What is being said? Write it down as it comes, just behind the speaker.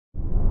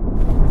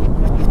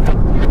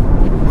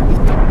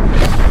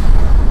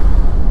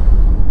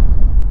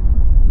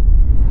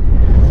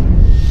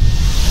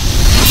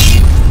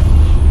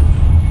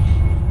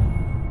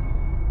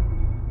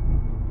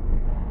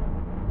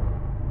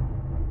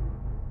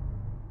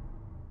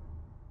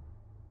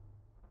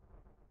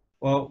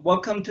Well,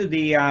 welcome to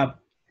the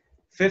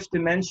Fifth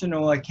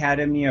Dimensional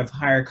Academy of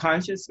Higher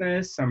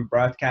Consciousness. I'm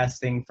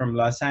broadcasting from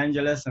Los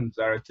Angeles. I'm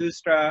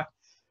Zarathustra.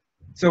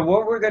 So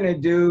what we're going to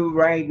do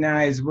right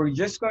now is we're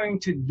just going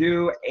to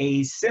do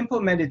a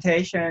simple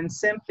meditation.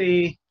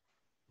 Simply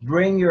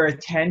bring your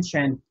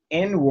attention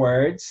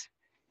inwards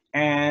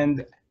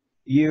and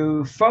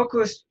you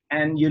focus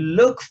and you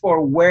look for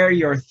where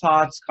your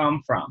thoughts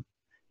come from.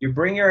 You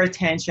bring your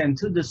attention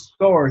to the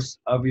source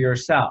of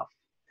yourself.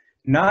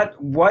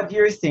 Not what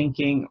you're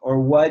thinking or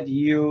what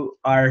you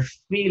are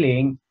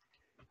feeling.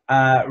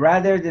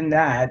 Rather than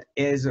that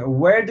is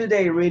where do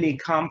they really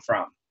come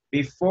from?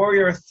 Before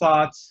your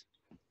thoughts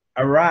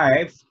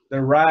arise,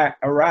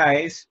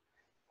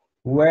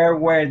 where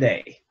were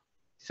they?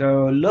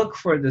 So look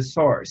for the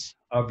source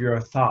of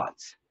your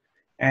thoughts.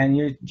 And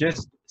you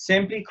just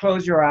simply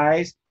close your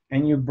eyes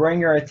and you bring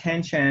your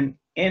attention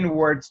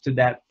inwards to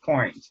that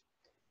point.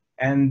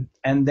 And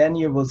then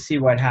you will see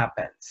what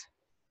happens.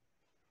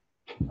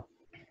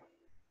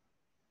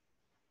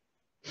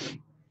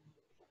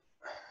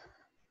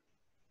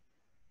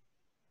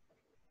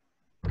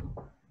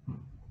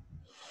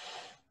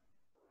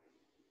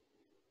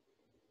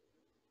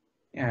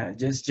 Yeah,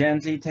 just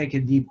gently take a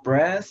deep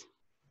breath.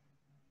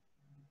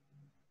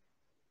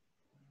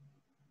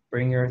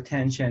 Bring your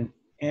attention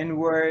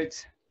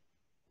inwards.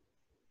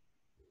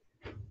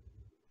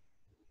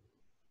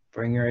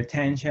 Bring your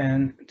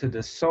attention to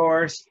the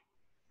source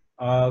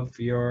of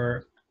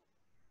your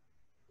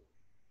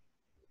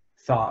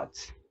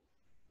thoughts,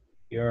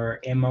 your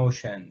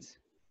emotions.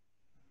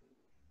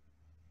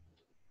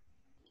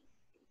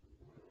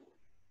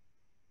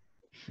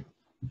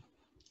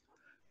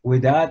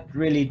 Without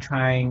really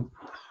trying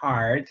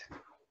hard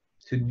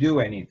to do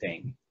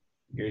anything.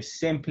 You're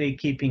simply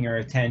keeping your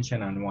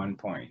attention on one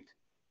point.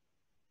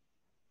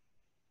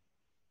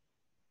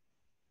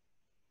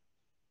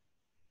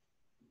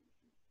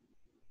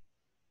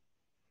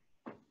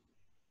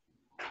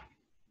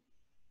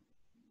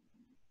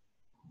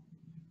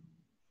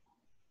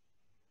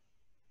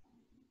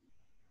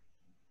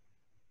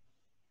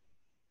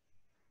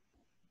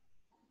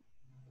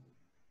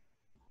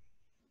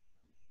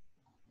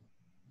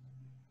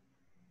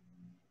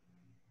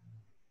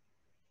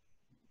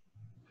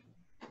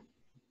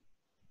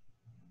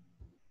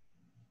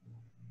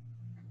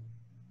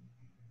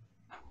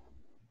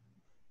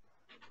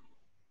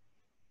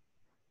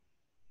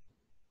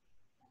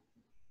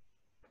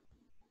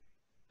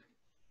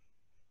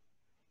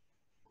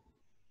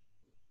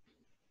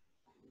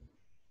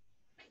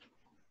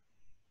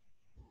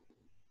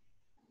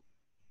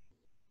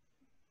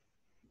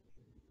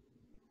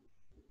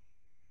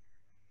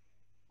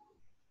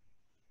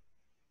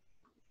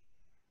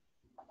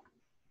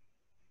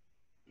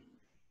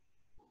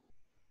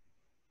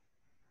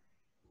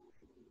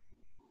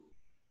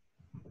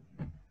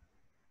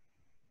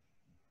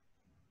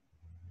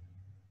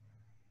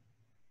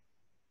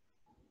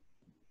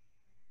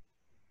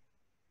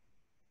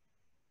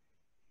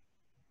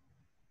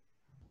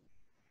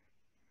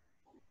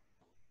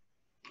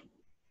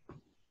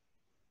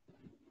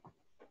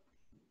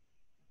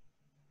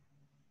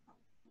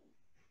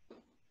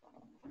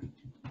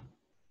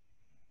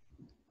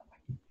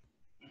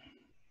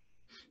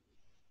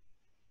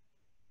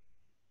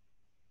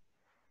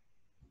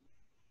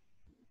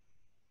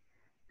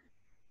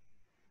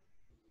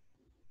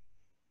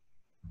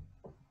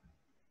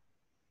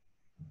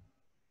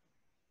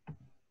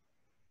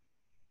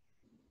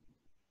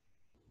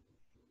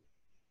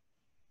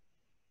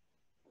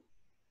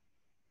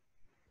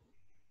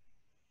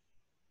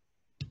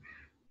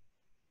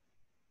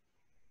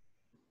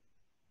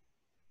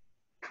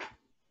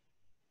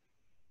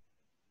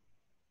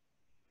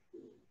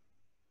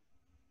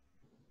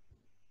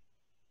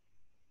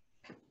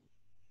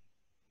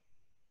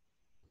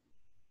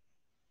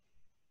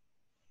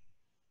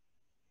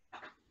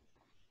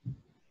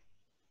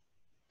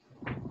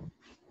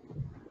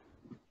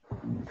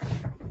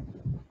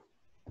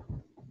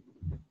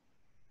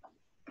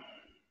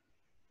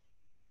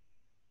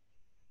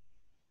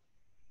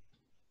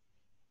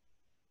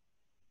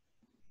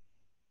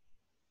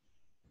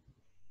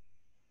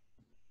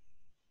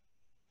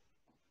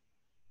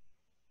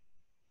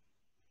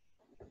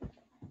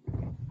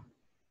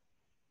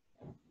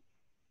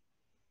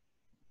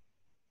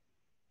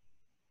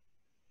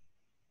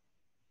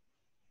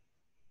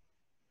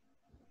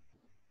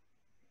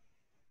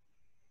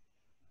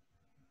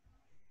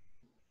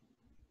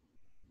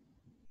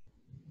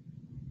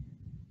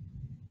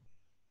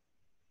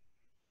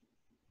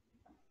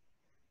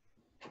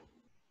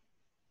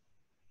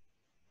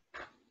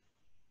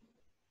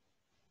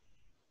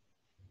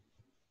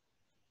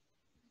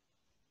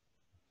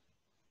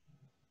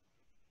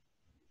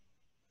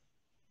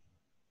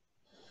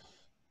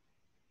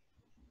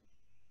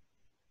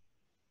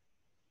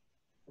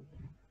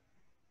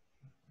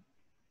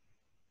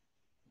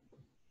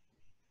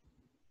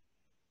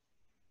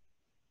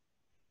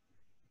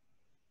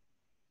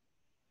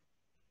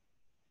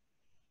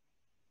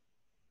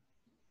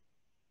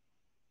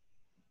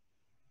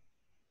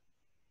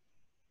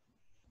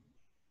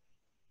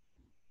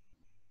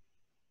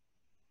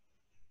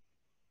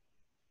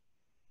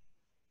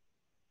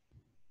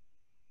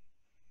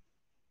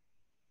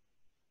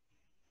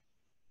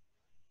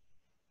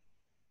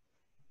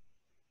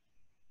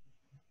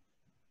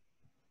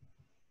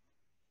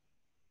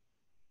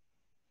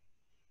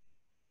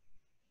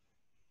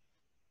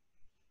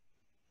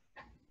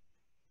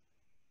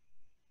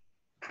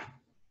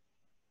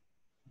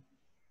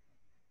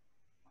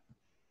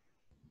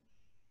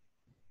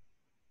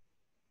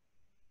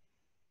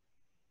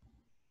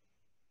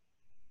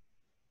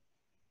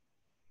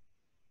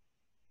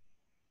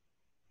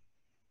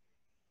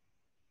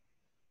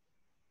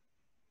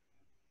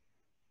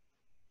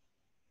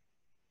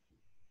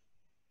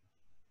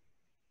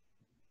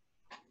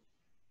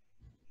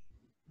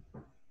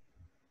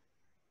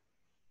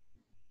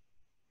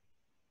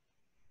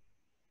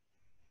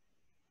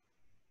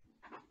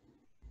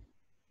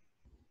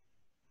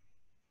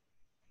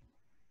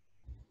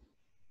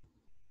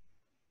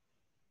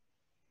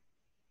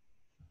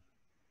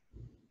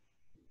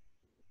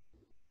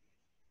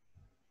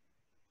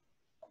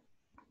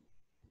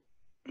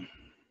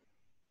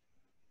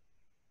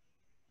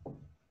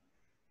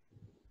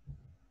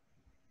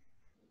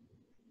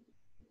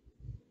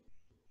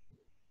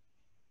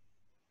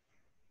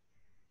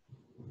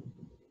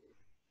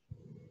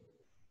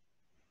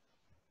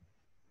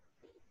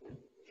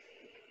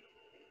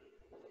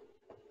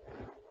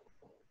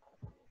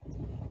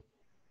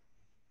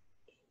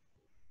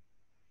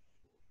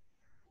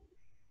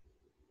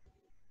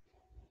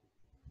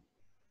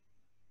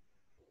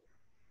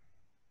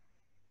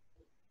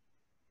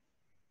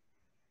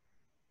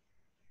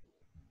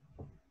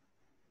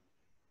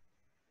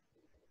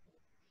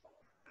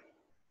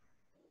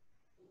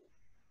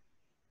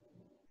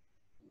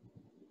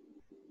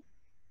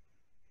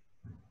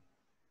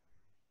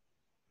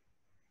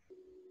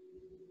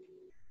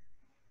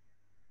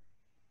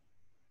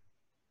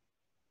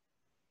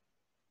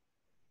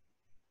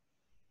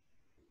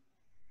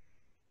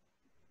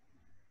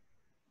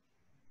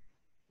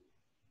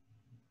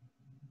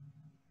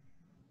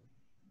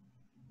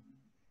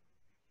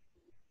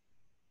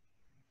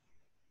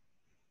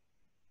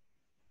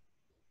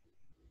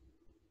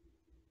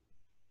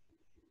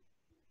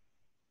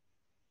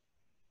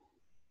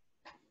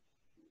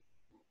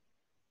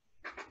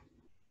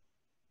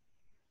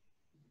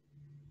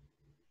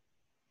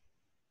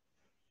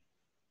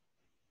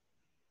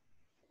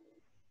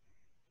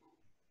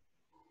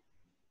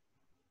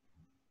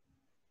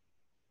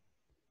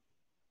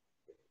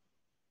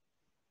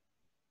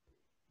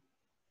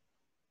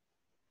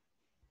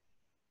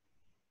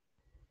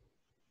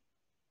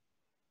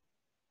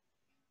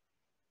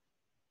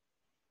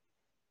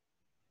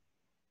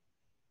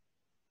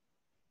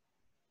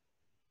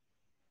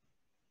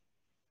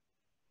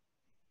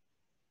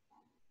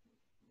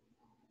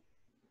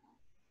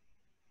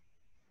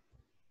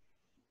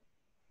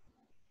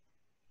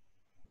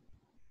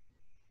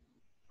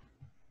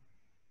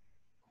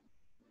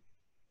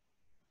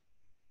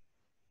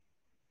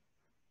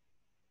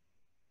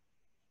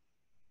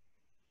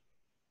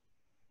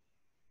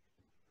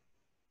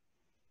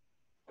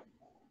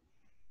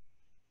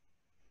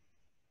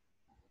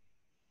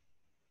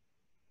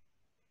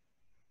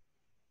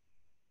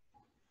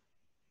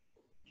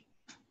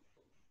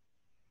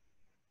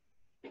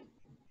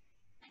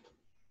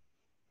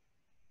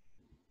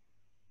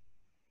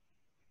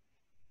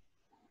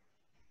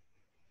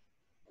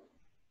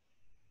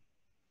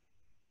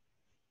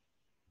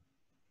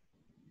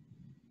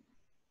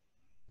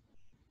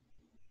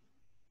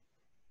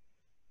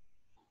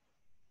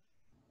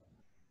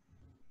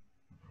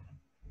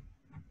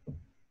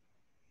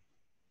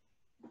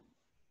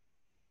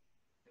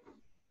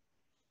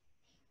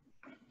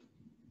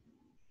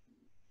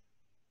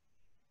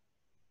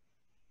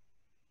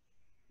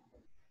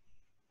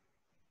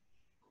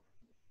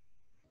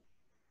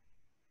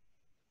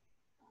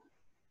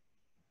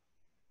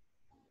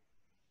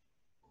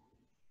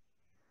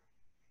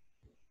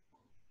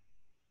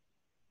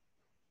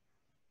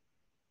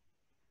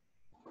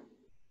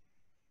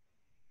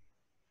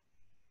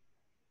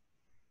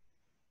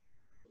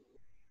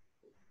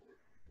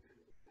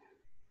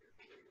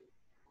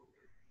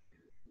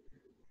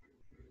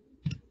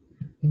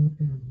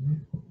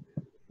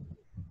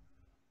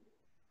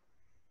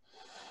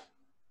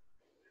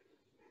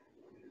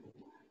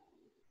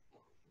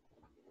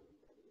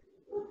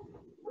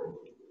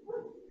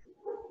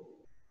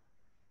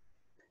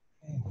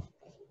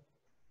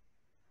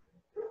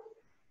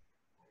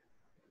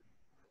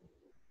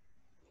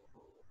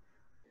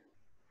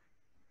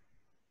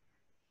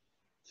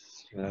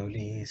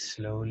 Slowly,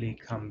 slowly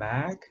come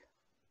back.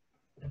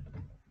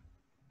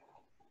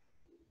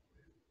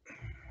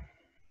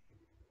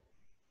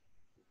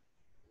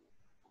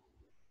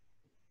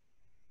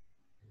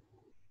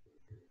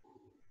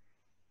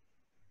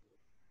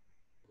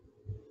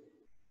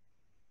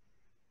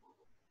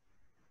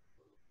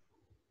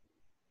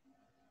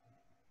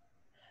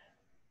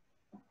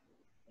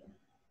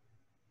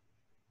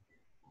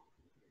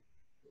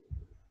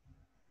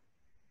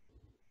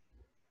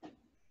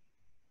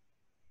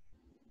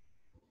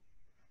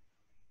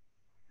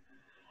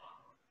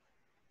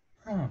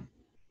 Huh.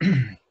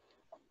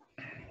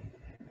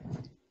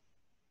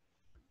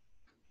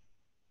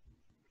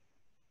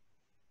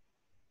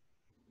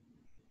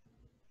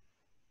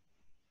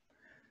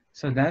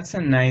 So that's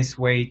a nice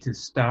way to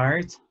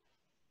start,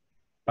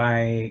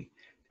 by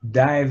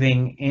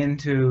diving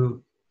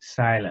into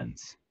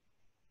silence.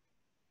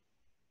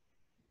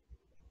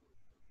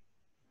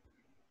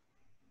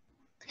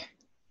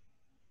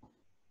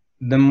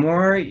 The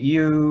more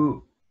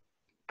you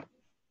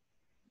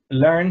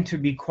learn to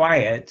be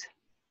quiet,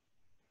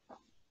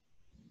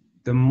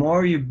 the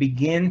more you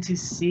begin to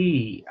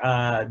see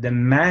the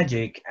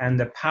magic and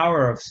the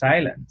power of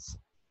silence.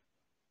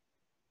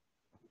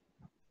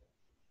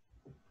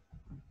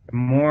 The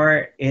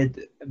more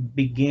it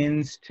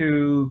begins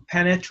to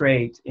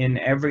penetrate in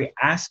every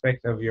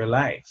aspect of your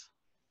life.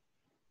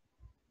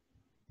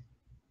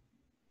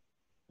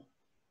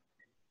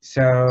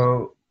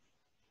 So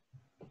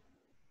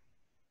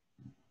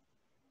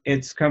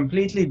it's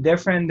completely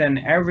different than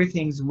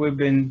everything we've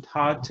been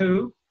taught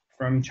to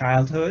from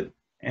childhood,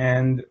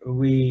 and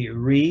we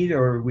read,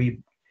 or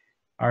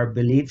our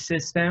belief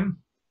system,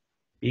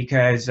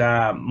 because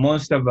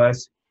most of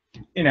us,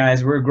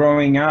 as we're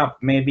growing up,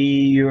 maybe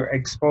you're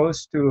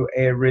exposed to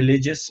a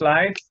religious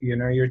life,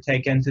 you're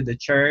taken to the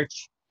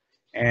church,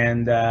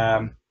 and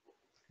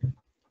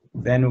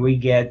then we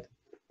get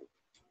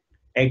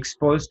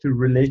exposed to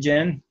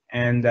religion,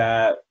 and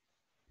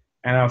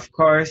of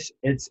course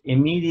it's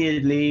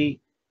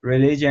immediately,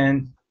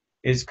 religion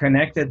is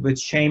connected with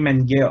shame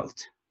and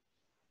guilt.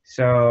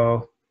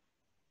 So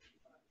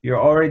you're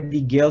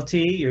already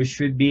guilty, you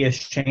should be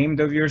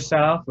ashamed of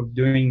yourself, of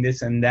doing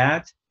this and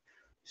that.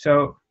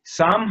 So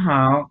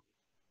somehow,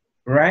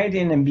 right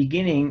in the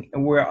beginning,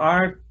 we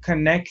are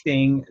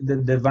connecting the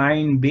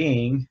divine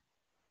being,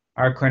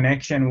 our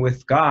connection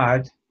with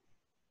God.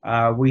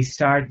 We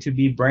start to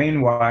be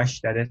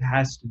brainwashed that it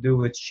has to do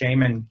with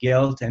shame and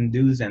guilt and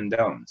do's and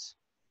don'ts.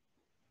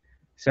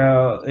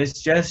 So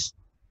it's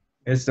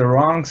the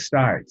wrong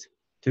start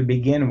to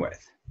begin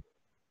with.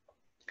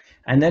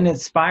 And then it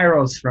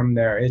spirals from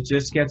there. It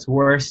just gets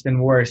worse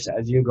and worse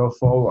as you go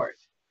forward.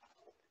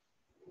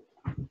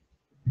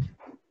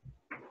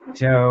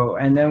 So,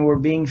 and then we're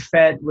being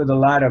fed with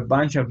a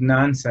bunch of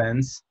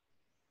nonsense,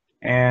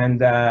 and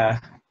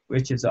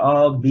which is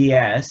all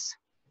BS.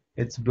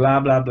 It's blah,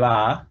 blah,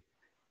 blah.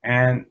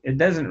 And it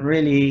doesn't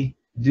really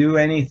do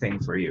anything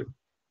for you.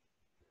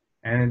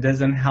 And it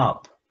doesn't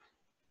help.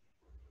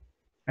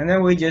 And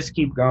then we just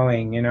keep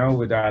going,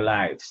 with our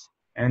lives.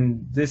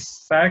 And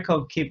this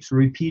cycle keeps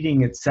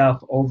repeating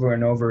itself over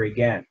and over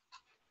again.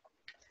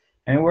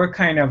 And we're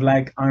kind of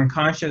like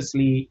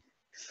unconsciously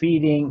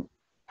feeding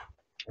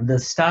the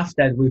stuff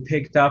that we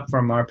picked up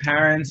from our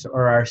parents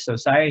or our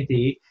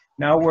society.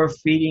 Now we're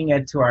feeding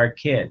it to our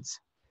kids.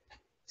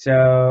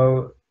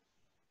 So,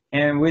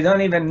 and we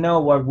don't even know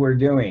what we're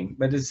doing,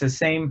 but it's the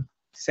same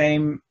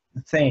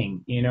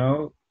thing,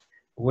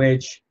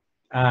 which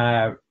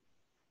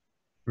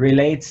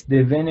relates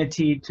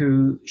divinity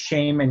to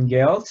shame and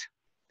guilt.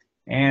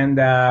 And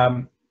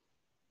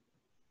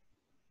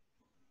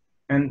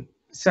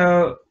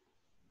so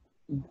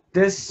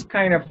this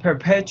kind of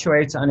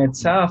perpetuates on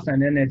itself,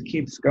 and then it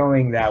keeps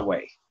going that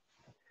way.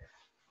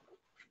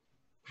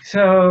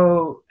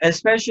 So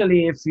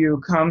especially if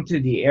you come to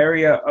the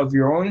area of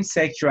your own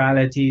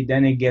sexuality,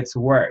 then it gets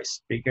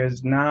worse,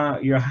 because now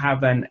you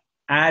have an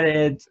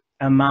added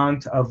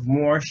amount of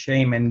more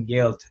shame and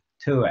guilt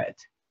to it.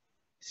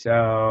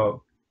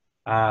 So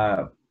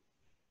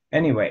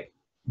anyway,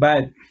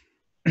 but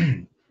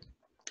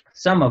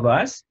some of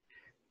us,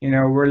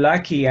 we're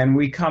lucky, and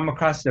we come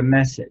across the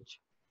message.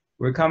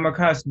 We come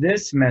across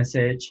this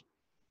message,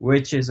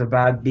 which is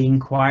about being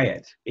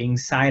quiet, being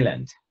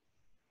silent,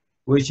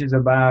 which is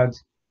about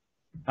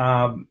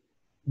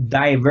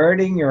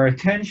diverting your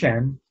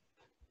attention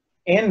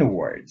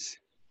inwards,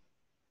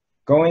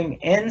 going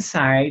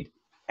inside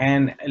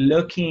and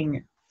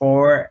looking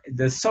for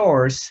the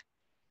source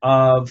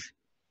of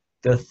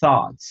the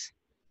thoughts,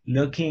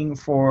 looking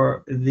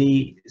for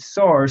the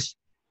source,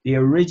 the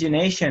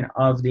origination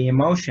of the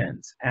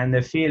emotions and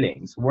the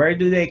feelings. Where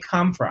do they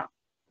come from?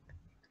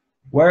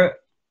 Where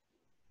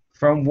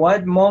from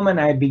what moment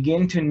I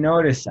begin to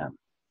notice them.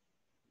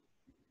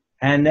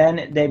 And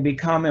then they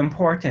become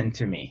important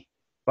to me.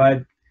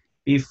 But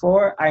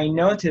before I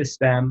notice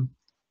them,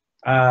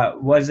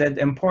 was it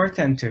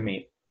important to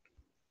me?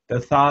 The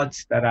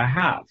thoughts that I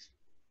have.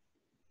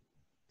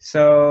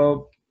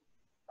 So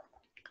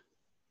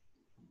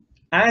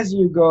as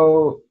you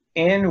go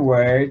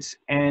inwards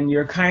and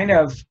you're kind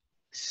of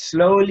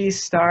slowly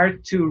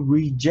start to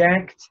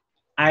reject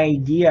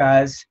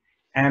ideas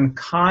and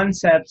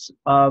concepts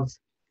of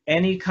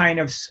any kind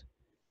of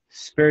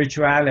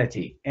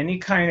spirituality, any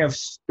kind of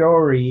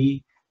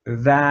story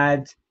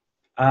that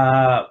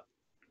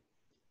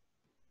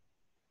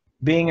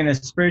being in a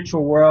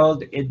spiritual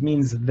world, it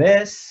means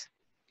this,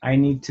 I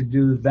need to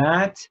do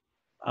that,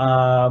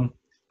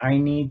 I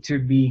need to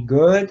be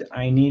good,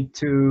 I need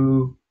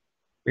to,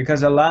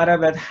 because a lot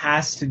of it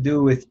has to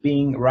do with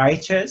being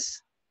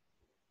righteous,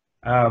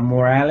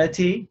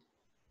 morality.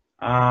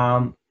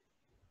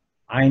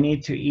 I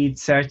need to eat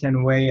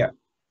certain way,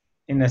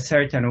 in a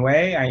certain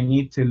way. I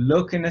need to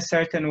look in a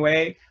certain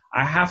way.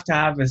 I have to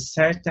have a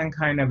certain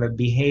kind of a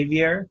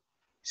behavior.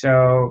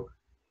 So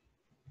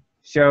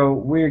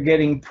we're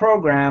getting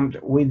programmed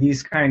with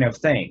these kind of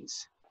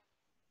things.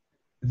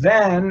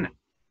 Then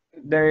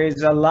there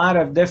is a lot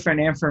of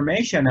different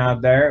information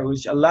out there,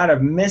 which a lot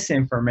of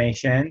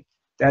misinformation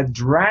that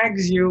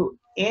drags you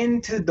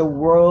into the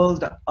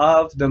world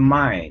of the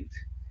mind.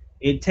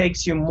 It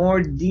takes you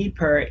more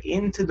deeper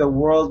into the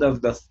world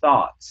of the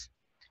thoughts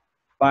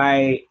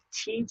by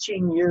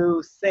teaching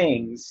you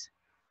things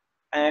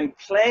and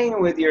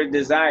playing with your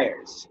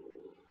desires,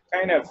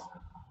 kind of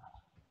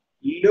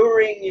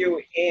luring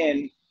you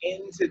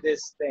into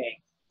this thing.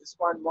 This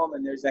one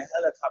moment, there's a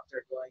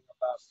helicopter going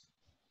above.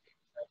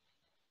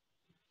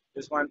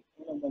 This one,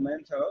 un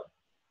momento.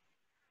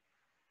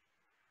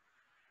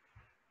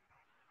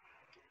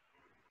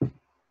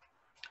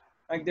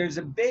 Like there's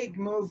a big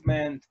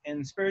movement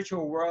in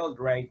spiritual world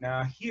right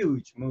now,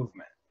 huge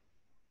movement.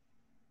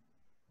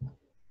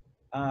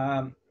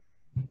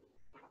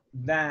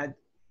 That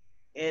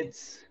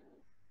it's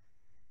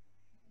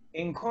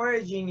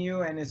encouraging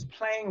you and is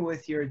playing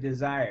with your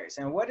desires.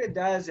 And what it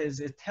does is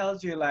it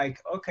tells you like,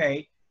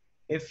 okay,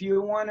 if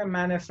you want to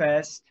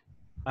manifest,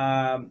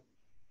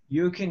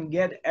 you can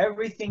get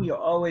everything you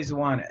always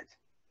wanted.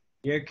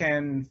 You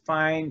can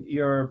find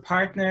your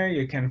partner,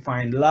 you can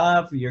find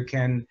love, you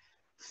can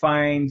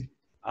find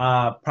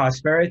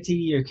prosperity,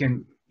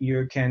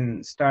 you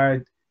can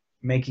start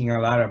making a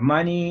lot of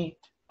money,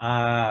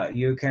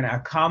 you can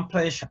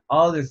accomplish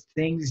all the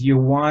things you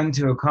want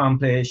to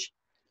accomplish.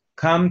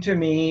 Come to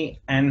me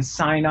and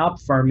sign up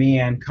for me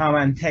and come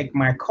and take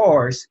my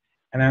course,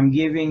 and I'm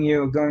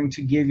going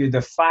to give you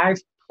the 5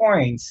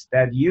 points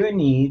that you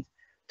need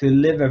to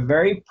live a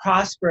very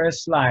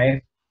prosperous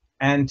life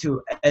and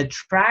to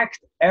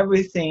attract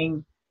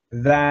everything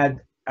that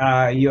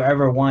you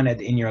ever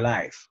wanted in your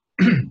life.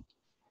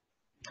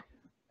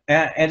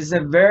 It's a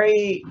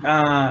very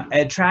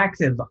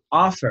attractive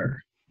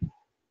offer.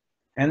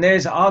 And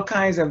there's all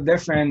kinds of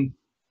different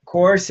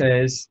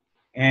courses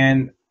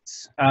and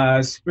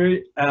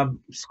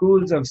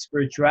schools of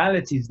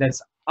spiritualities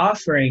that's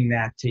offering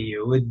that to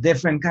you with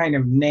different kind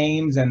of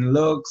names and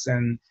looks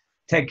and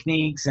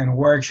techniques and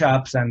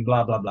workshops and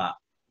blah, blah, blah.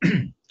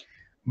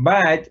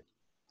 But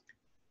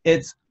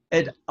it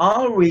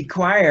all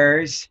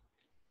requires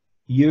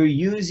you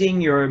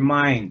using your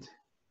mind.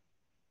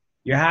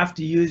 You have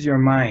to use your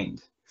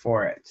mind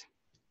for it.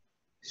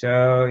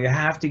 So you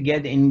have to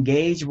get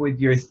engaged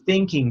with your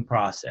thinking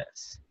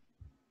process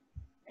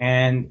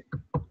and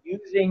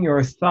using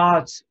your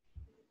thoughts,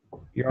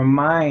 your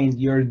mind,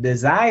 your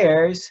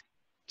desires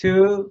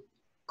to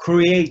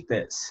create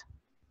this.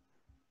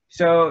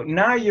 So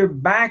now you're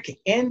back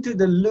into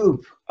the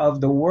loop of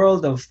the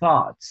world of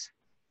thoughts.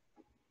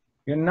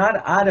 You're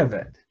not out of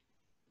it.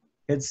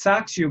 It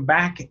sucks you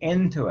back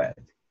into it.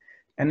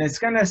 And it's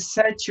going to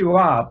set you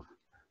up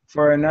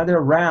for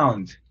another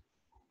round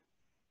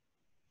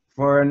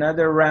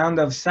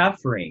of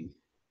suffering.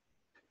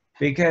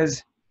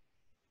 Because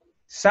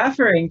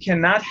suffering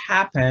cannot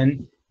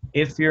happen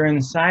if you're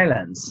in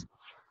silence.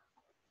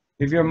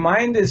 If your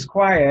mind is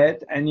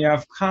quiet and you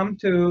have come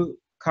to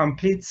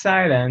complete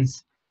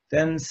silence,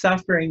 then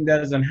suffering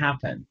doesn't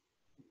happen.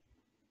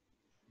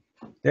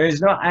 There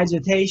is no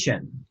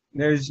agitation.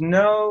 There's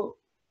no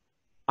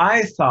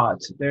I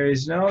thought. There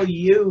is no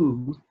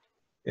you.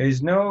 There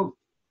is no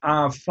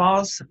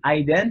false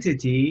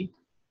identity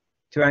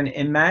to an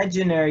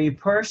imaginary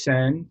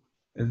person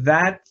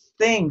that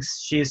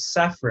thinks she's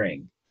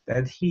suffering,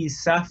 that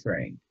he's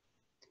suffering,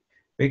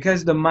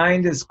 because the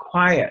mind is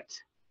quiet.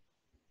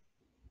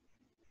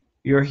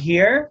 You're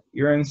here,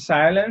 you're in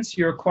silence,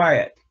 you're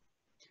quiet.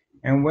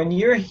 And when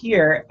you're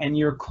here and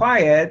you're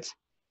quiet,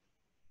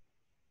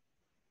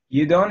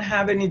 you don't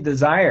have any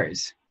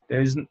desires.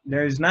 There's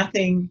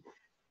nothing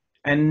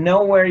and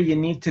nowhere you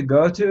need to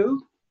go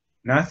to,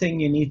 nothing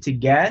you need to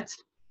get,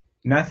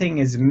 nothing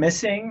is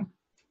missing.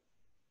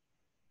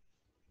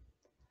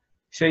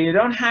 So you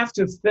don't have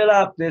to fill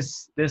up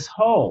this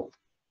hole.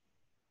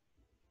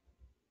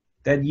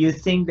 that you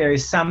think there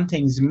is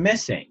something's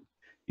missing.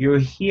 You're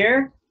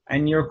here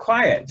and you're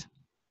quiet.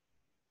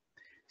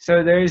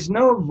 So there is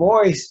no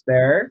voice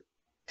there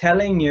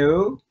telling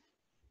you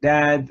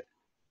that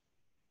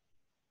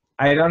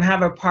I don't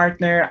have a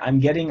partner, I'm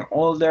getting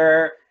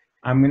older,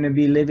 I'm going to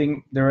be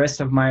living the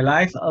rest of my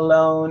life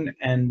alone,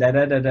 and da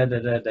da da da da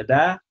da da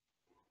da.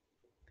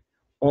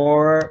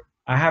 Or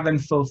I haven't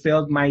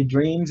fulfilled my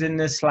dreams in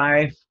this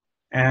life,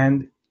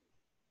 and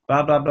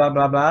blah, blah, blah,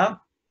 blah, blah.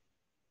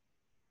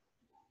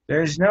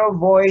 There's no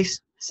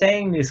voice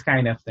saying these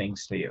kind of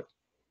things to you.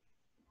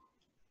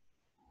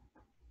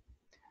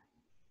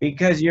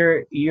 Because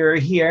you're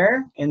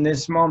here in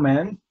this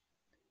moment,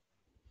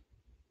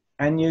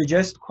 and you're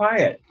just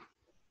quiet.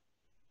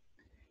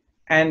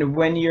 And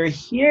when you're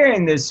here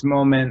in this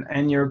moment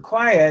and you're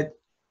quiet,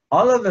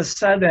 all of a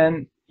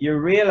sudden you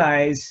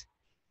realize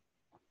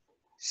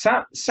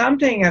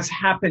something has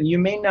happened. You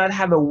may not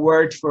have a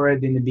word for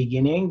it in the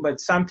beginning,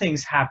 but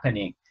something's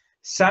happening.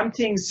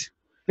 Something's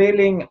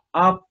filling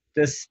up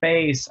the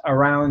space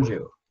around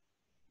you.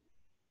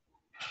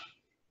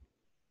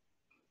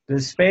 The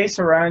space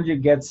around you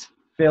gets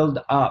filled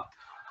up.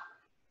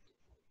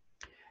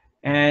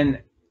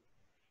 And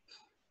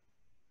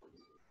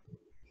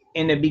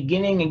in the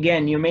beginning,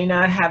 again, you may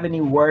not have any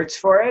words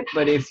for it,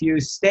 but if you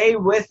stay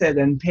with it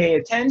and pay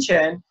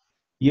attention,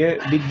 you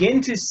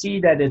begin to see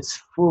that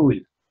it's full,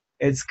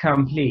 it's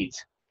complete.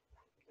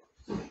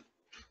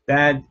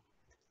 That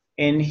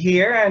in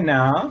here and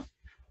now,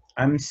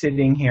 I'm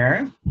sitting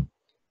here,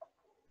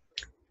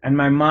 and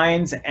my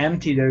mind's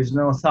empty, there's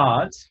no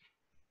thoughts.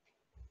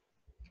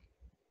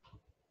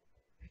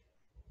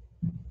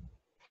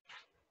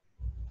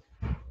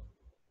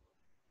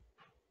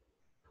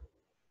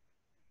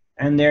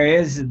 And there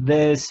is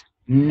this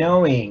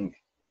knowing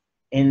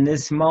in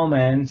this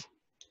moment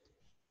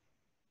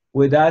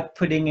without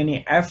putting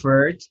any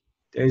effort.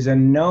 There's a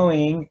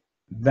knowing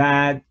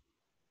that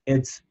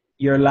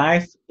your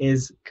life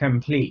is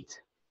complete.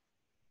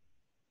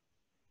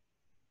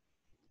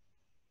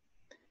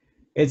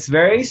 It's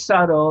very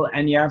subtle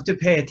and you have to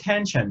pay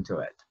attention to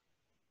it.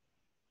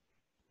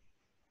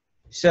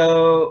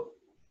 So,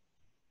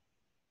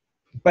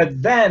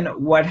 but then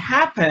what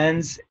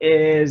happens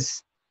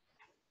is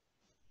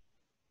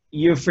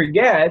you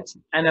forget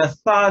and a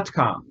thought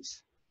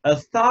comes. A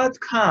thought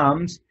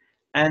comes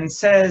and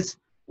says,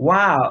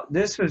 wow,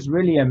 this was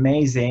really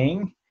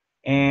amazing.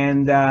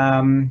 And I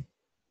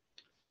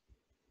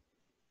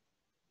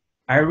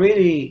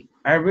really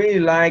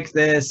like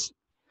this.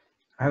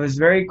 I was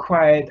very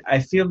quiet. I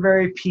feel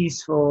very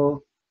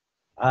peaceful.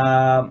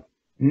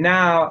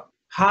 Now,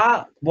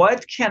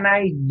 what can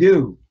I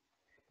do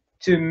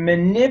to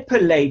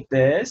manipulate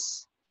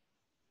this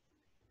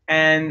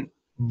and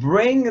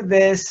bring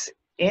this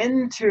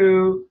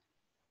into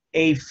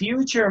a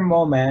future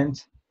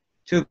moment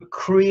to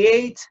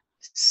create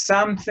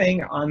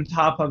something on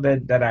top of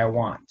it that I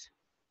want?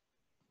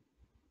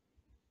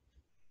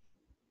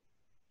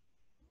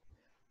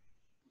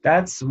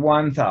 That's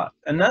one thought.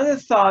 Another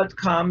thought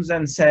comes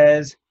and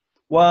says,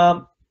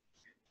 well,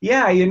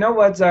 yeah, you know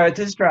what,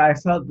 Zarathustra, I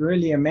felt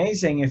really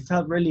amazing. It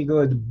felt really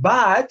good,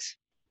 but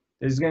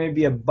there's going to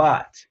be a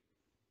but.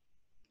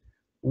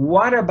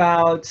 What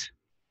about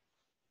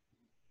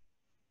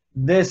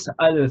this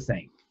other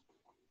thing?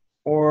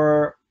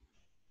 Or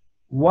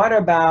what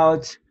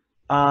about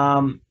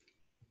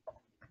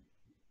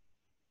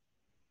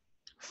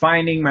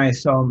finding my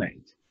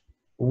soulmate?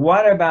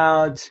 What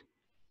about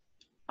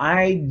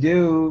I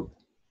do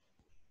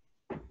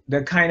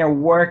the kind of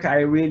work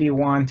I really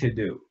want to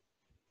do,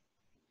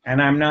 and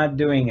I'm not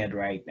doing it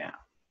right now?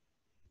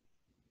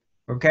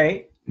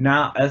 Okay,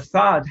 now a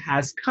thought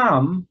has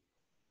come.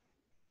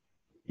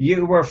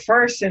 You were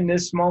first in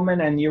this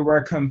moment and you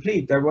were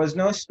complete. There was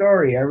no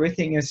story.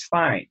 Everything is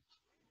fine.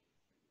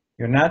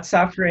 You're not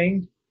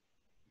suffering.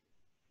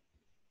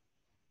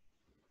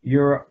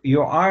 You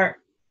are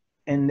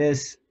in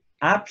this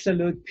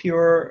absolute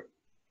pure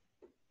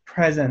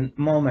present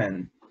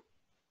moment,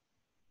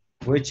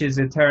 which is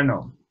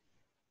eternal.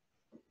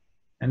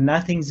 And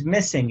nothing's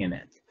missing in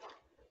it.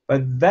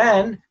 But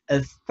then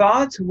a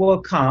thought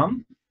will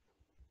come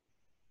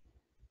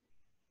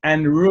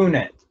and ruin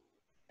it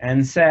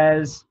and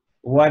says,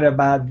 what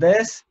about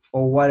this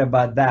or what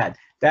about that?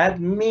 That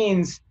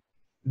means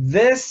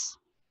this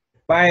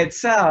by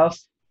itself,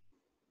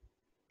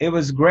 it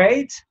was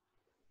great,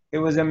 it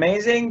was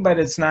amazing, but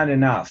it's not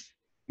enough.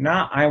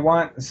 Now I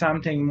want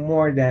something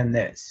more than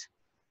this.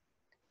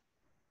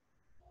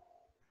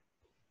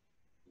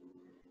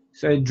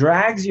 So it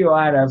drags you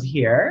out of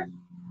here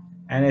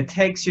and it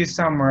takes you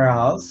somewhere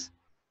else.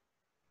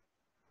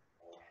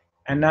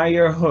 And now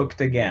you're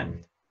hooked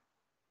again.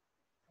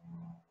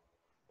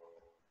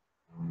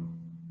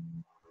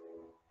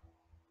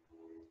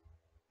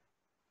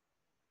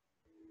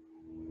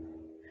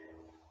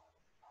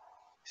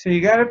 So you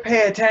got to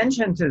pay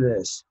attention to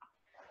this.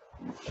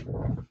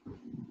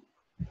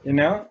 You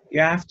know, you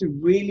have to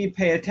really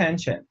pay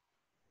attention.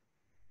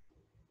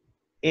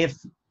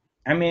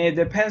 I mean, it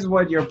depends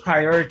what your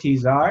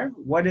priorities are.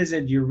 What is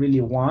it you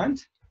really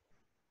want?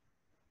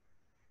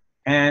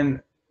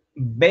 and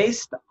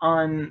based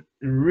on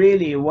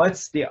really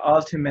what's the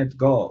ultimate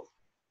goal,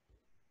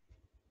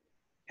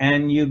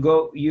 and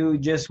you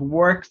just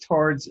work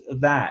towards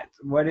that.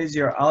 What is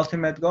your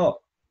ultimate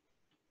goal?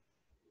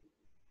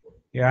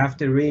 You have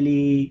to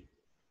really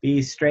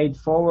be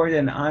straightforward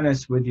and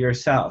honest with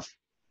yourself.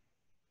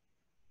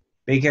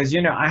 Because,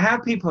 you know, I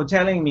have people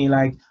telling me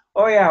like,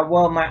 oh yeah,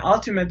 well, my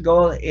ultimate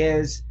goal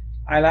is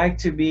I like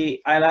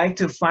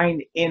to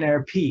find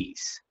inner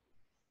peace.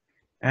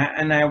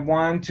 And I don't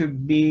want to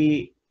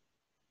be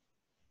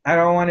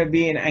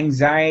in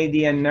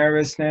anxiety and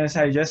nervousness.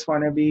 I just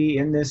want to be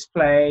in this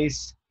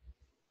place.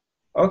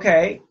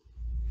 Okay,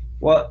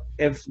 well,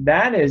 if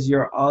that is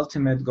your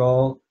ultimate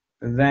goal,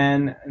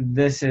 then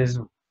this is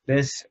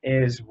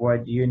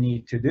what you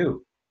need to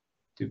do,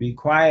 to be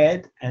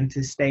quiet and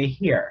to stay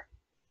here.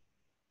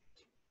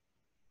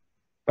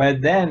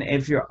 But then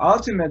if your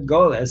ultimate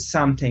goal is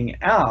something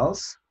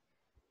else,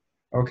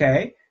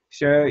 okay,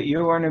 so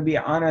you want to be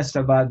honest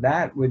about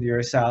that with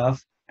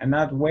yourself and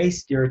not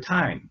waste your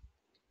time.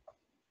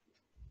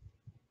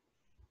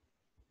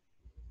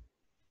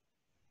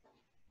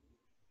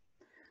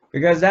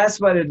 Because that's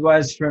what it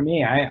was for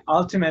me.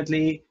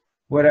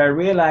 What I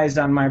realized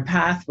on my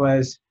path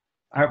was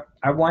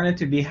I wanted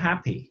to be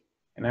happy,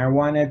 and I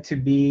wanted to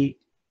be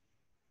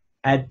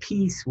at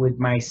peace with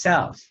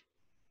myself,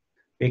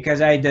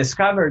 because I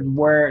discovered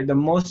where the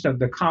most of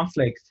the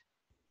conflict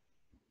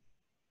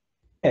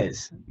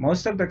is.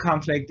 Most of the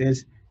conflict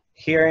is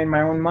here in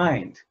my own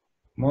mind.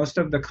 Most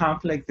of the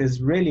conflict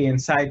is really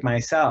inside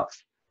myself,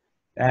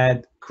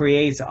 that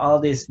creates all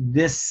this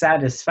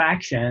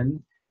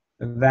dissatisfaction,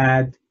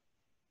 that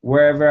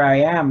wherever I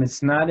am,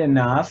 it's not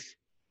enough,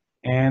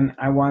 and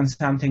I want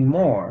something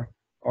more,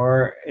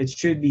 or it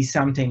should be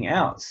something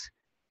else.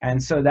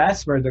 And so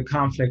that's where the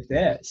conflict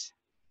is.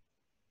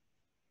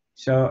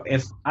 So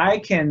if I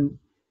can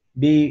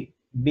be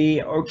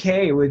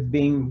okay with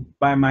being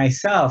by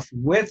myself,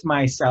 with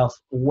myself,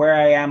 where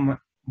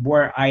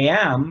I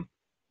am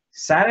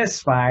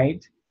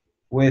satisfied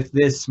with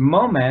this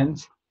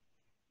moment,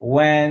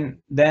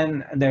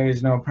 then there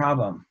is no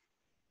problem.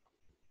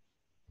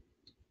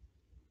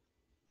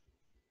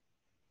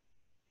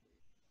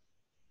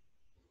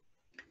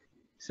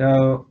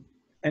 So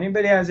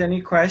anybody has any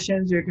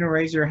questions, you can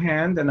raise your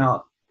hand and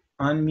I'll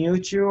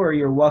unmute you, or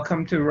you're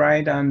welcome to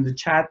write on the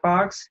chat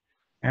box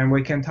and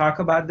we can talk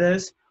about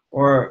this,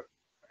 or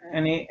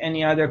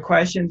any other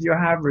questions you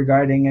have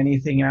regarding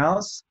anything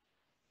else.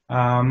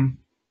 I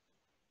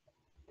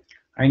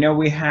know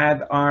we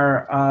had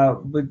a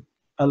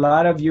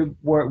lot of you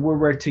we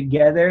were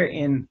together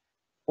in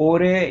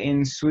Ore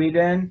in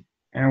Sweden,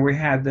 and we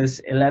had this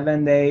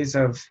 11 days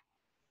of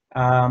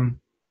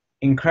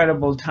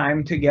incredible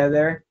time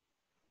together.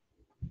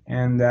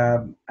 And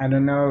I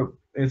don't know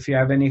if you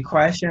have any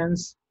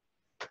questions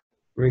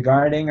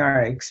regarding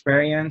our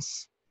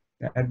experience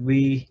that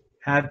we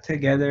had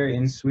together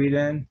in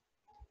Sweden.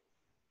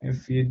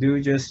 If you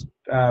do, just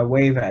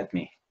wave at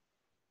me.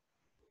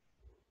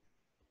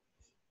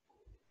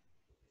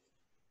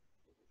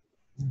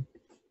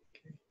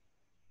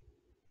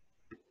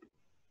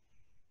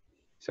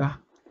 So,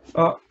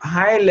 oh,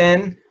 hi,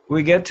 Lynn.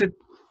 I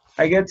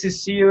get to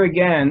see you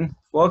again.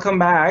 Welcome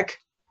back.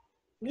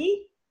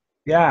 Me?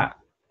 Yeah.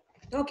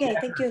 Okay,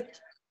 thank you.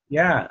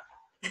 Yeah.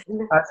 How's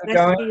it Nice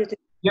going? to see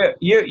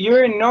you.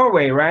 You're in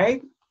Norway,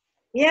 right?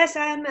 Yes,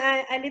 I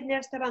live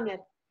near Stavanger.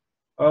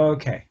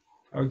 Okay.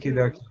 Okay,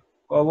 dokie.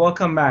 Well,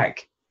 welcome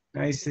back.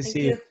 Nice to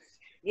see you.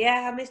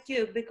 Yeah, I missed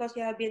you because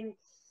you have been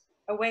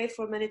away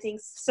for many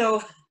things.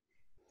 So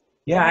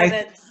yeah, I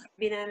haven't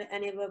been on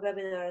any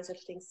webinars or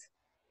such things.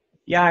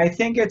 Yeah, I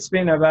think it's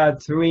been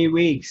about 3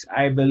 weeks,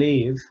 I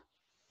believe.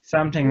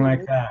 Something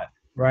like that.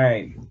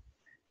 Right.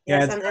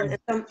 Yes,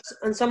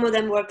 and some of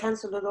them were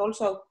cancelled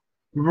also.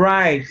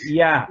 Right,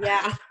 yeah.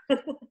 Yeah.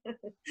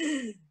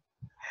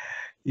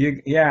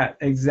 Yeah,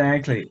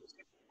 exactly.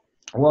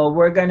 Well,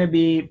 we're going to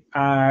be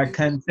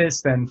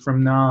consistent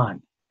from now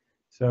on.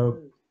 So,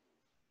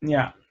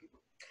 yeah.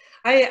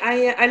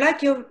 I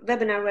like your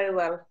webinar very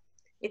well.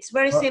 It's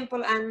very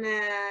simple and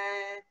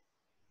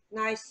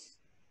nice.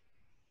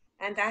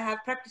 And I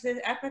practice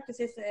it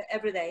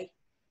every day.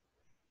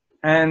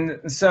 And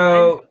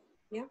so,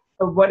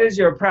 what is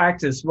your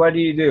practice? What do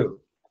you do?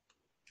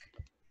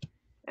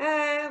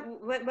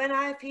 When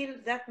I feel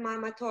that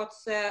my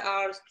thoughts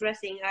are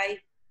stressing, I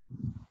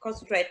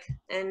concentrate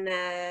and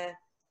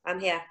I'm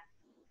here.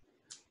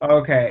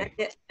 Okay.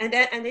 And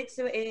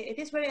it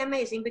is very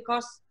amazing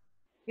because,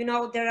 you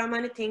know, there are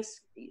many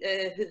things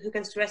who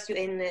can stress you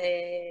in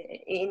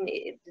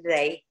the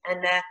day,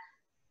 and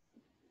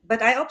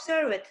but I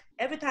observe it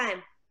every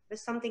time that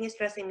something is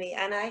stressing me,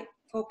 and I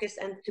focus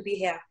and to be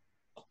here.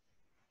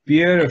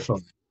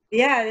 Beautiful.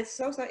 Yeah, it's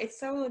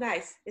so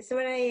nice. It's a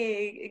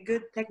very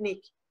good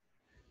technique.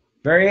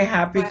 Very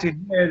happy to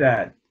hear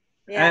that.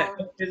 Yeah.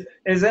 And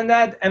isn't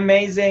that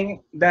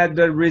amazing that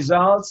the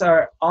results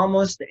are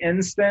almost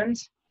instant?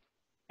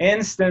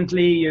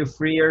 Instantly you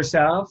free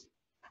yourself.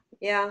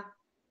 Yeah.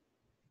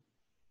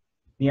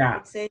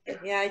 Yeah.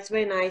 It's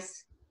very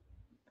nice.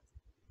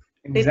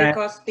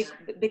 Exactly.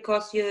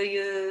 Because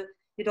you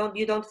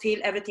don't feel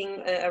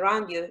everything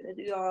around you.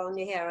 You are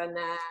only here, and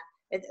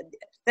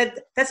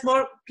that's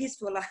more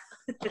peaceful.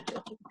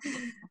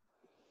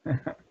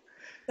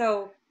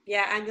 So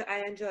yeah,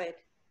 I enjoy it.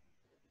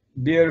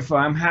 Beautiful.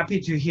 I'm happy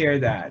to hear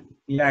that.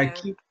 Yeah, Yeah,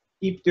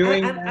 keep I,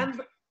 doing I'm, that.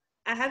 I'm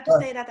I have to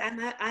say that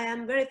I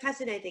am very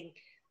fascinating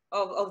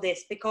of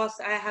this, because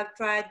I have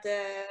tried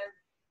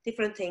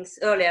different things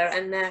earlier,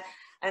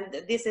 and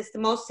this is the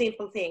most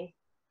simple thing.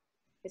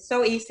 It's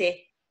so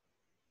easy.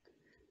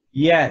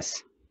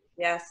 Yes.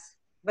 Yes,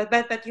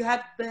 but you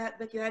have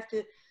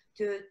to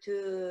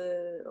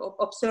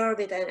observe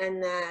it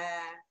and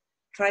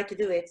try to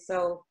do it.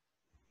 So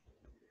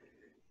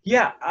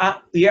Yeah,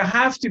 you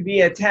have to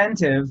be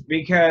attentive yeah.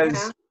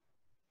 because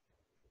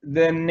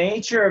the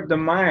nature of the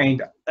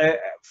mind,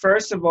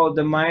 first of all,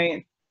 the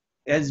mind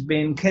has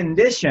been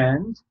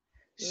conditioned.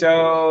 Mm,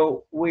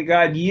 So we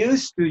got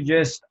used to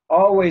just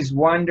always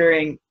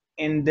wandering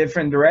in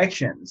different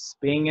directions,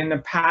 being in the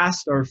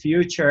past or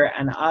future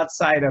and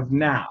outside of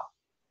now.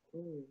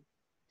 mm,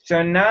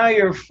 So now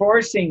you're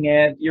forcing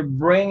it, you're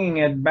bringing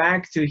it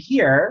back to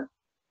here.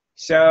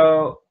 So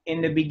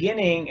in the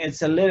beginning,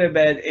 it's a little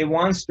bit, it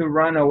wants to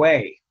run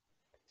away.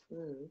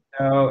 mm,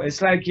 So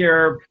it's like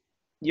you're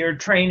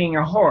training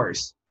a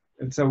horse.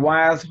 It's a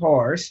wild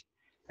horse,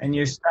 and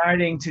you're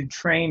starting to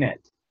train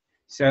it.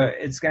 So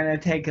it's gonna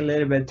take a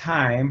little bit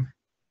time,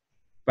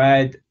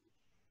 but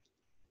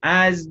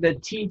as the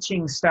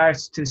teaching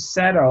starts to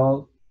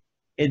settle,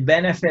 it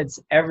benefits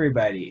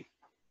everybody,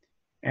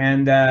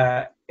 and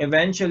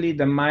eventually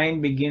the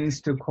mind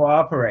begins to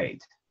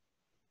cooperate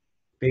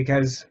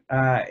because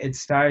it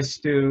starts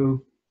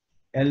to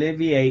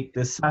alleviate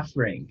the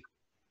suffering.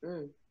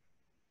 mm.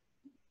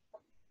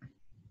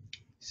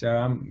 So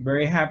I'm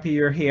very happy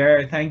you're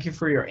here. Thank you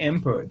for your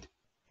input.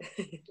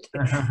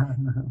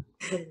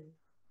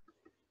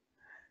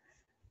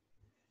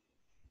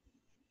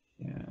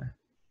 Yeah.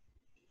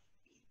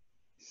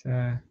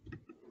 So,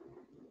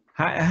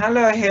 hi,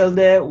 hello,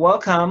 Hilde.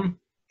 Welcome,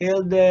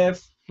 Hilde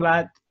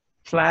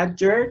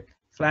Flatgert.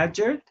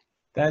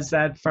 That's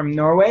that from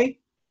Norway.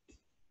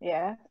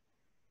 Yeah,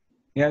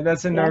 Yeah,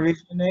 that's a yes,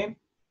 Norwegian name.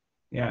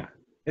 Yeah.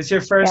 It's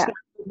your first yeah. time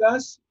with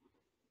us?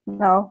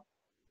 No,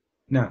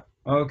 No.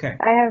 Okay.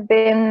 I have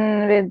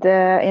been with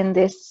in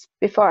this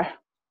before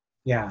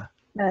Yeah.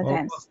 many Well,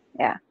 times.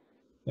 Yeah,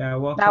 yeah. now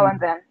Welcome. and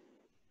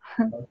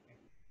then.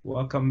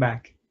 Welcome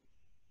back.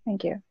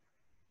 Thank you.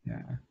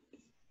 Yeah.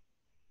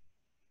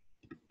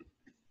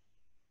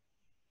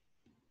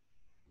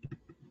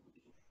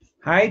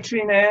 Hi,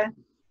 Trina.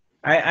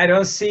 I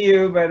don't see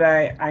you, but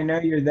I know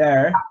you're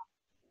there.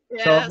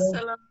 So, Yes,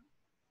 hello.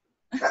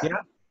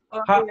 yeah. How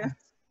are How, you?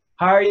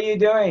 how are you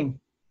doing?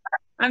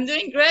 I'm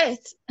doing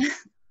great.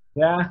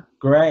 Yeah,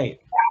 great.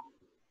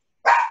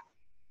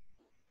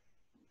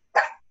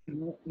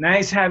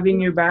 Nice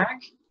having you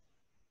back.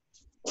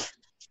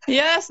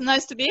 Yes,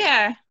 nice to be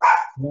here.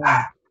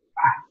 Yeah.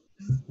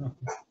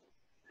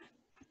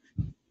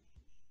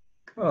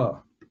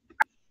 Cool.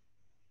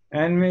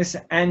 And Miss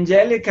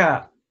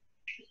Angelica.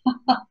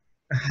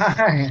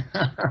 Hi.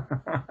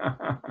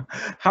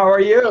 How are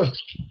you?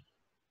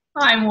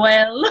 I'm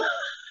well.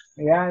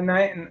 Yeah,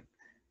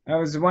 I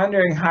was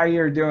wondering how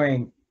you're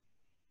doing.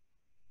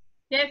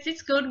 Yes,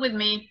 it's good with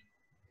me.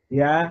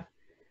 Yeah.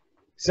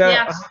 So,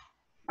 Yes.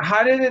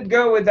 how did it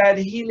go with that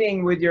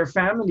healing with your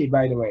family,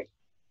 by the way?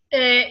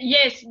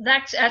 Yes,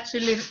 that's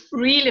actually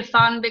really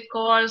fun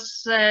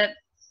because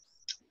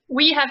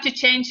we have to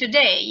change a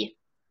day.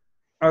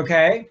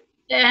 Okay.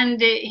 And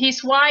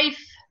his wife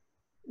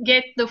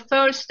get the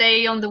first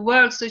day on the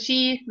work, so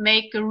she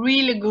make a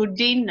really good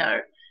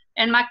dinner.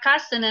 And my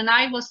cousin and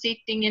I was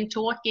sitting and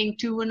talking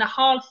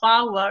 2.5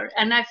 hours,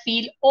 and I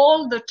feel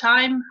all the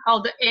time how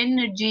the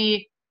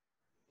energy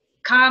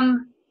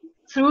come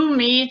through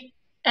me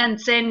and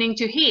sending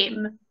to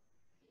him.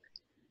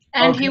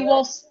 And Okay.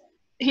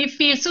 he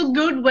feels so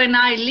good when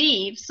I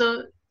leave,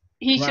 so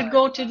he Right. should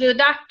go to the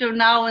doctor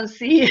now and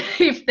see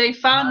if they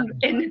found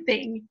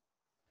anything.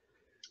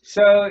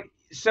 So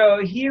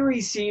he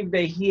received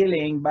the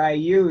healing by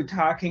you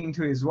talking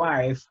to his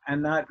wife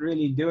and not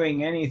really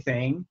doing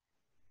anything.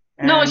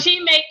 No, And she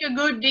make a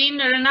good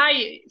dinner, and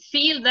I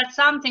feel that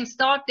something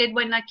started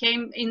when I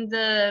came in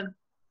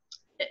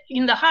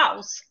the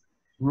house.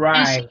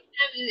 right.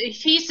 And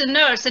she's a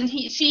nurse, and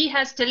she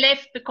has to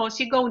left because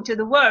she going to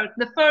the work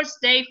the first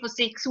day for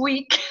 6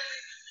 weeks.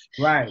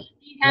 Right.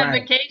 He have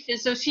Right. vacation,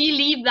 so she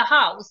leave the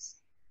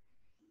house.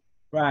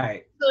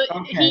 Right. So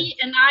Okay. he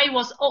and I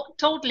was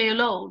totally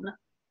alone.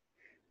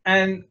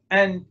 And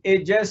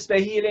it just the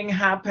healing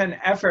happened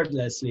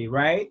effortlessly,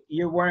 right?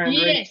 You weren't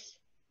really. Yes.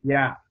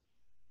 Yeah.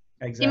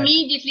 Exactly.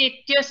 Immediately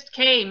it just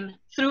came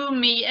through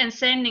me and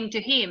sending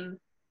to him.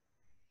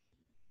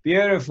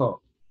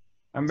 Beautiful.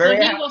 I'm So very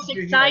he happy was to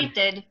hear.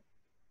 excited.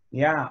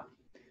 Yeah.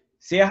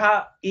 See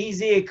how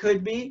easy it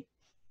could be?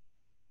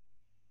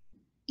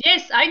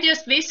 Yes, I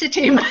just visit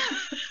him.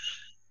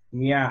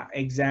 Yeah,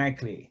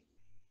 exactly.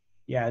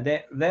 Yeah,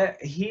 the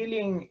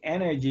healing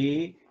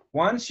energy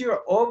once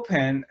you're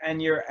open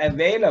and you're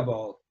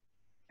available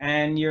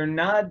and you're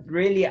not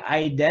really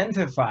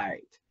identified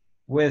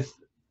with,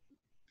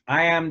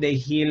 I am the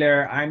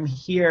healer, I'm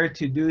here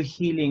to do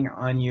healing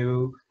on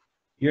you.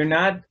 You're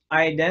not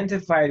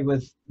identified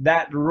with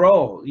that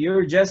role.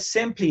 You're just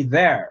simply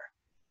there.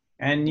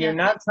 And you're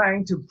not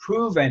trying to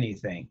prove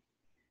anything.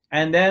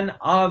 And then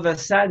all of a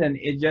sudden,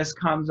 it just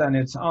comes on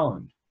its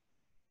own.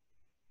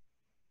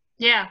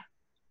 Yeah.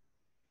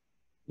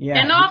 Yeah.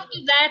 And after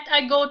that,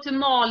 I go to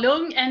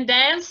Malung and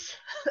dance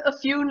a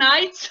few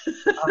nights.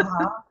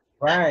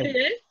 Right.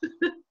 Yes.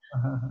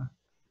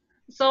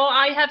 So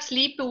I have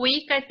sleep a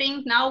week, I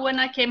think, now when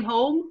I came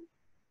home.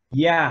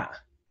 Yeah.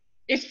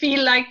 It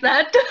feel like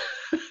that.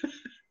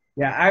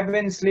 Yeah, I've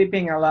been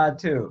sleeping a lot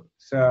too.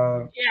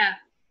 So Yeah.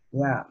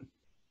 yeah,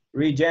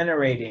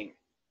 regenerating.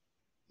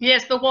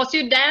 Yes, but was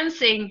you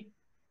dancing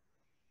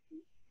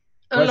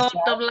a What's lot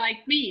that? of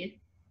like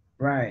me?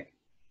 Right.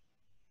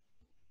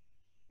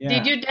 Yeah.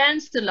 Did you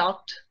dance a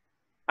lot?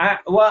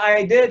 Well,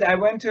 I did. I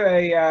went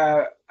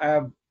to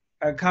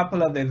a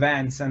couple of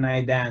events and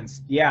I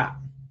danced. Yeah,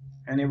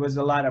 and it was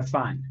a lot of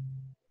fun.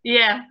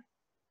 Yeah.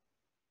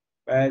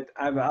 But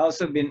I've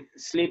also been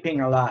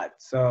sleeping a lot.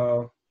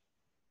 So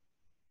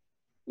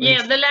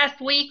Yeah, the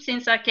last week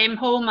since I came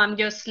home, I'm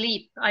just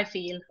sleep, I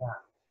feel.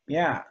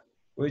 yeah,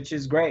 which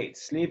is great.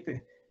 Sleep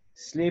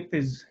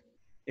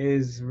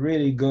is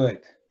really good.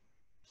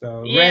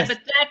 So Yeah, rest.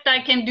 but that I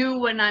can do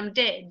when I'm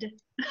dead.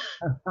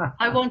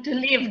 I want to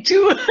live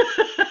too.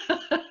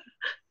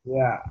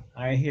 Yeah,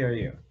 I hear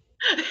you.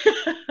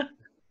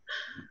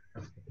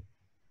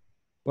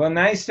 Well,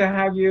 nice to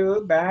have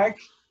you back.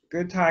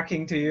 Good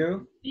talking to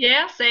you.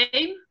 Yeah,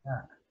 same.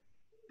 Yeah.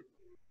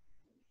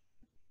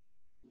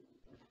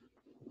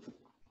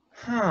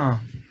 Huh.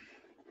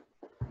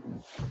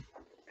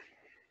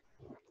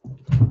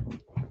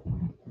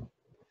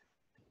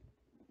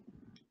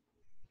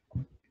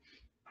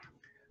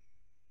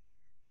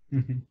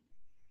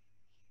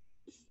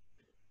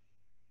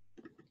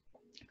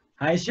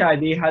 Hi,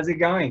 Shadi. How's it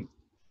going?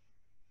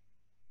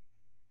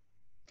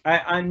 I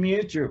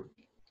unmute you.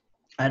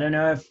 I don't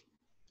know if,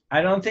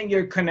 I don't think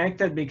you're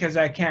connected because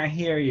I can't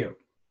hear you.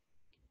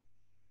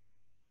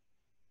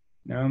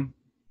 No?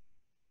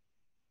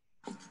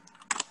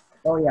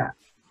 Oh, yeah.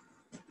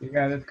 You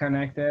got it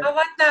connected? How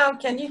about now?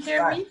 Can you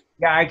hear me?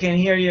 Yeah, I can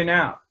hear you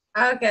now.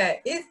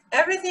 Okay.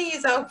 Everything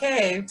is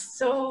okay.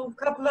 So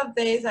a couple of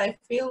days I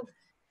feel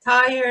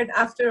tired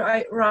after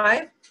I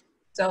arrive.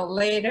 So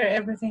later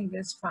everything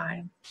is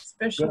fine,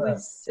 especially Good.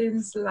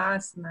 since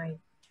last night.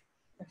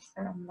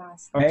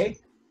 Okay.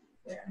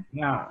 Yeah.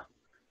 Yeah.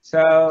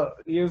 So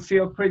you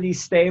feel pretty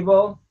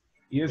stable?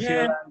 You feel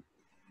Yeah. like,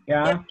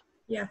 yeah?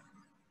 Yeah.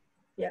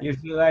 Yeah. You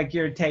feel like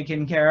you're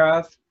taken care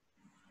of?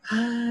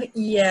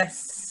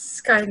 Yes,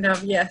 kind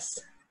of, yes.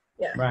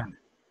 Yeah. Right.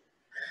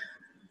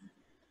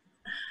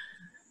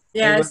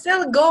 Yeah, was-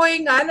 still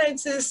going on.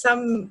 It's just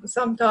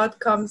some thought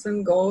comes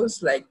and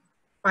goes, like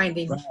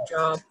finding Right. a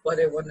job, what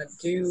I want to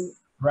do.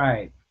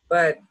 Right.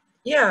 But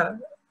yeah,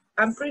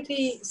 I'm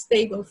pretty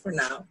stable for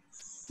now.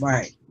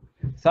 Right.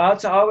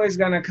 Thoughts are always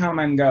going to come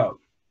and go.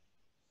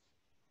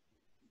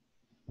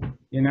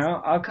 You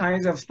know, all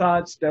kinds of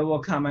thoughts that will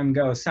come and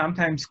go.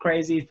 Sometimes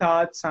crazy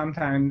thoughts,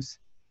 sometimes,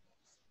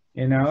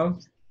 you know,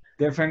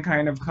 different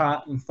kind of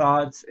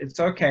thoughts. It's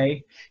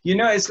okay. You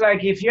know, it's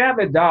like if you have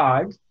a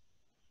dog,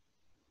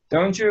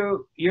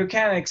 you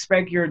can't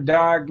expect your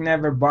dog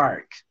never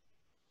bark.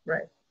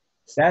 Right.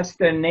 That's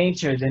the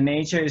nature. The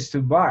nature is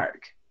to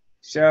bark.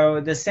 So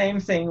the same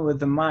thing with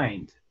the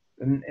mind.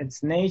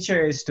 Its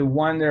nature is to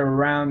wander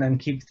around and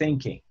keep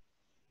thinking.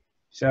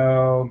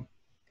 So,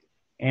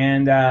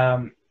 and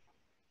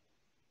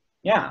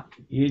yeah,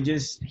 you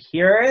just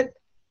hear it,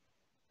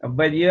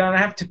 but you don't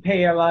have to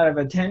pay a lot of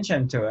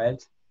attention to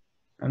it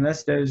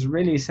unless there's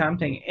really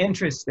something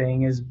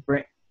interesting is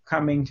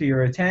coming to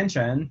your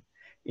attention,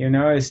 you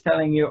know, is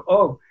telling you,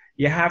 oh,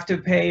 you have to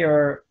pay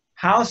your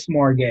house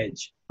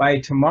mortgage by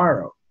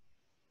tomorrow.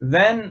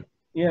 Then,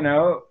 you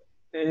know,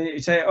 you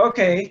say,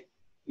 okay,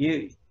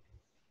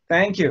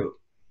 thank you,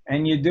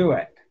 and you do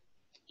it.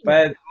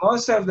 But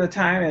most of the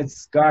time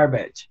it's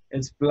garbage.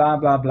 It's blah,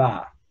 blah,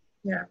 blah.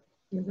 Yeah,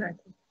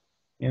 exactly.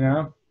 You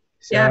know?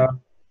 So yeah.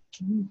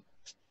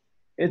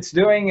 It's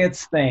doing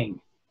its thing.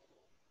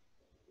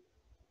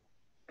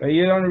 But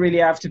you don't really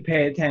have to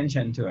pay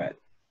attention to it.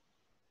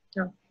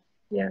 No.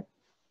 Yeah.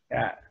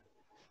 Yeah.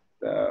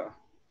 So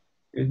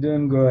you're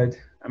doing good.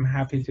 I'm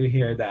happy to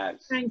hear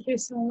that. Thank you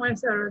so much,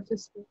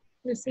 Zarathustra.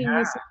 Missing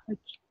you so much.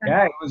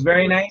 Yeah, it was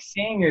very nice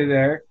seeing you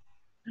there.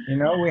 You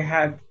know, we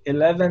had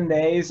 11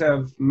 days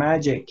of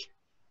magic.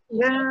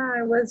 Yeah,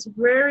 it was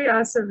very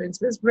awesome. It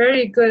was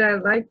very good. I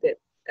liked it.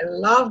 I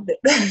loved it.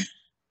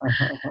 I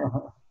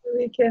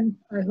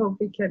hope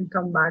we can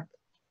come back.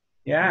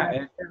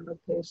 Yeah.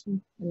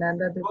 Location.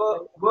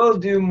 We'll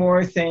do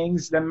more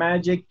things. The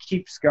magic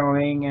keeps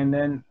going, and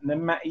then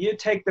you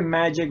take the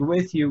magic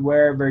with you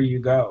wherever you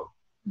go.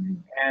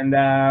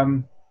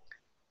 And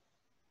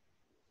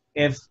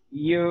if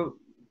you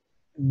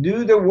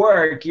do the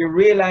work, you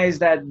realize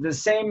that the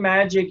same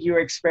magic you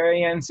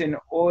experience in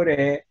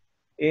Ore,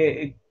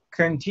 it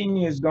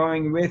continues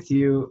going with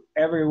you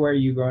everywhere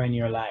you go in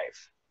your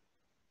life.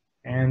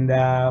 And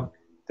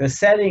the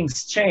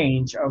settings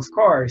change, of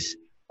course.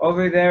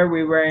 Over there,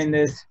 we were in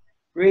this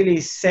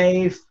really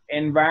safe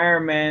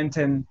environment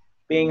and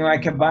being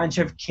like a bunch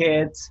of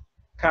kids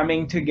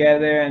coming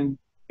together and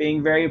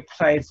being very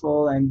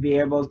playful and be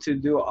able to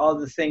do all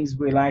the things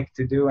we like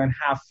to do and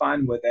have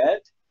fun with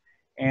it.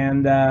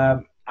 And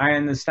I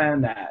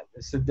understand that.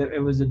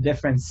 It was a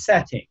different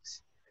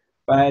settings.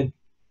 But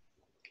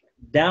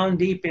down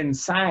deep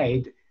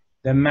inside,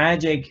 the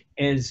magic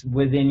is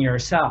within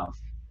yourself.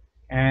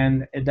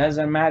 And it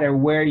doesn't matter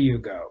where you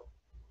go.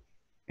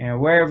 And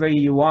wherever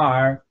you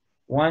are,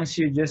 once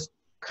you just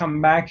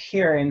come back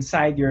here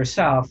inside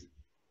yourself,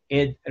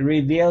 it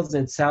reveals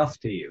itself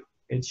to you.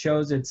 It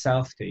shows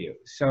itself to you.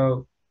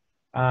 So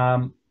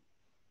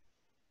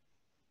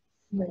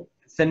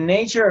it's the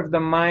nature of the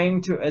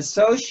mind to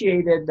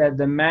associate it that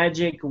the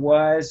magic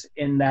was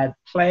in that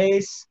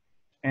place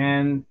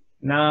and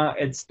now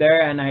it's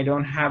there and I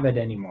don't have it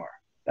anymore.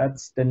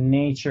 That's the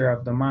nature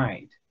of the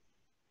mind.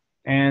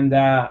 And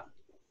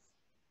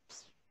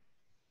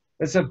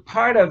it's a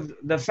part of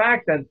the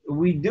fact that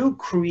we do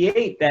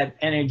create that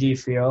energy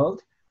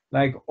field,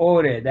 like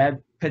Ore, that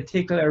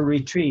particular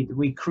retreat.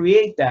 We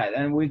create that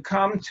and we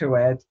come to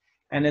it,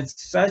 and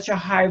it's such a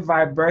high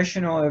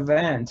vibrational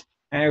event,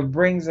 and it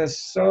brings us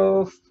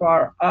so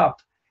far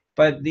up.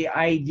 But the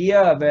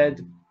idea of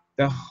it,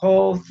 the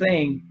whole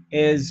thing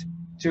is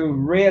to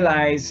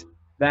realize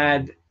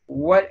that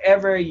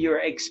whatever you're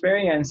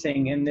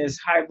experiencing in this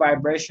high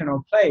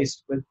vibrational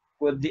place with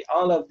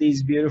all of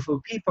these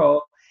beautiful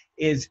people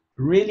is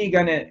really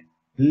going to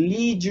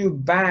lead you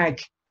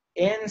back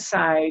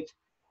inside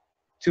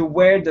to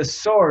where the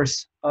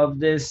source of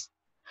this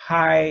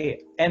high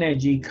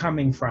energy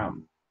coming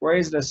from. Where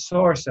is the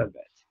source of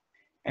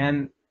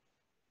it?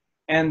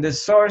 And the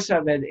source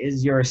of it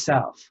is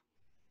yourself.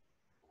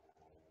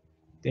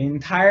 The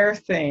entire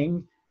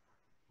thing,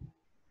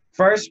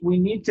 first we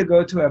need to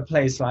go to a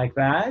place like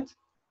that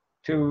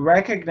to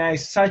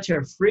recognize such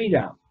a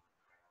freedom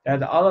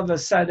that all of a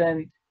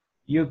sudden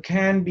you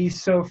can be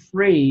so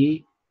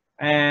free,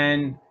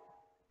 and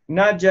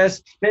not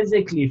just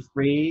physically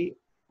free,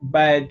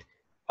 but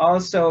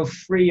also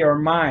free your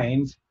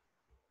mind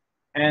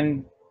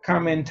and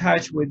come in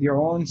touch with your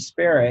own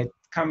spirit,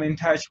 come in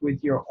touch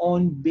with your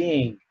own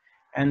being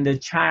and the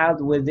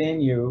child within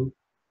you,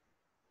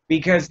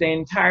 because the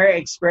entire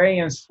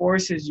experience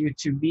forces you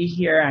to be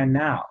here and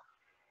now.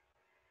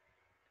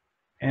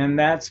 And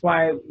that's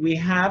why we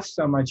have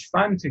so much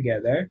fun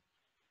together,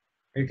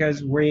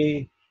 because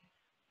we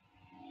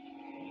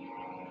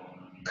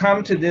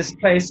come to this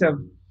place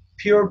of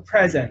pure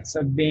presence,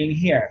 of being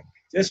here.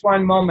 Just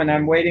one moment,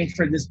 I'm waiting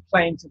for this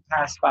plane to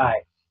pass by.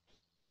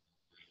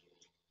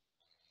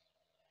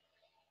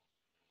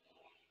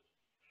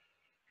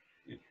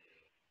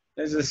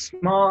 There's a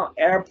small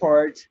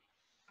airport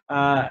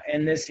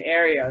in this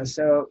area,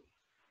 so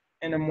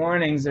in the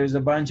mornings there's a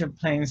bunch of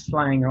planes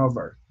flying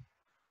over.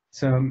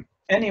 So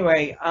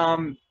anyway,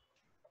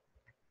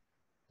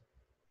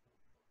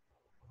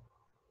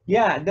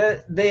 yeah,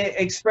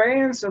 the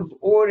experience of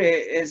Ore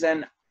is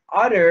an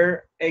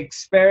other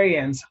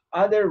experience,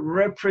 other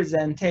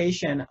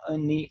representation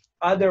in the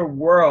other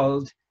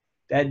world,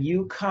 that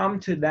you come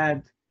to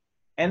that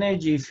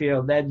energy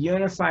field, that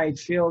unified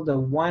field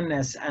of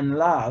oneness and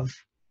love,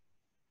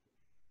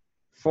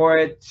 for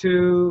it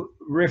to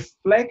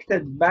reflect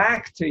it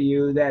back to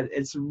you that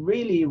it's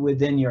really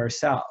within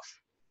yourself.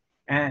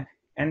 And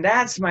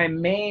that's my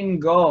main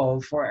goal,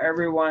 for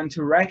everyone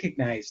to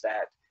recognize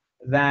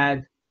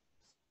that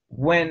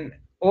when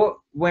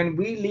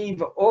we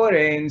leave Ore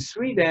in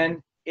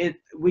Sweden,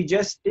 we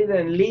just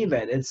didn't leave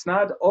it. It's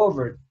not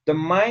over. The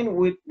mind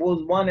would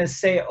want to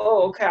say,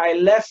 oh, okay, I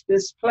left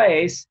this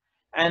place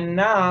and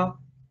now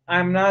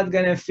I'm not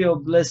going to feel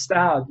blissed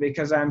out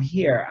because I'm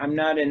here. I'm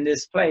not in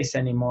this place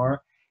anymore.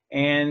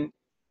 And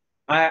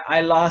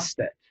I lost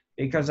it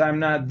because I'm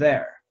not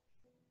there.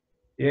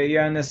 You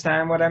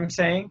understand what I'm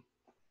saying?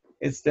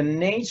 It's the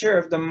nature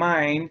of the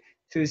mind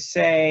to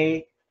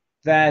say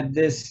that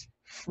this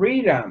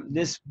freedom,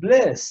 this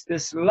bliss,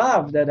 this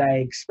love that I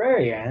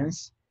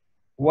experienced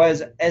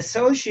was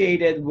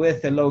associated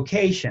with a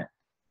location.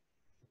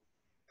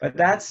 But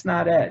that's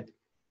not it.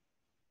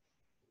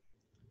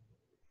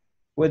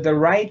 With the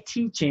right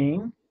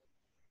teaching,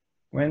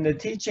 when the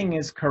teaching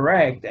is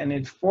correct and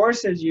it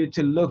forces you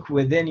to look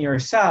within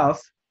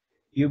yourself,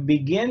 you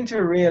begin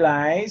to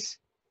realize,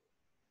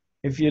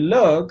 if you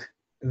look,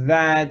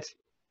 that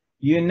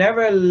you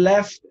never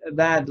left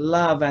that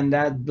love and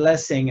that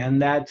blessing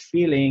and that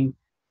feeling,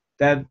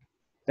 that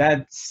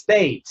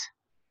state,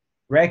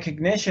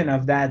 recognition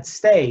of that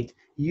state.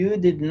 You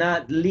did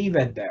not leave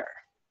it there.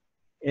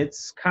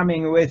 It's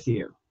coming with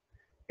you.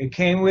 It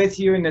came with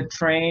you in the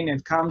train,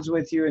 it comes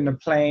with you in the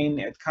plane,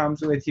 it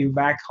comes with you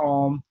back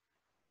home.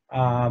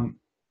 And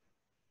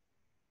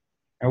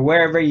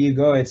wherever you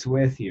go, it's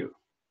with you.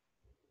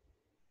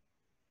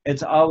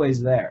 It's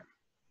always there.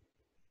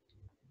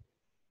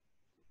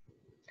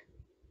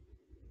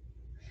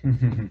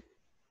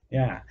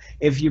 Yeah.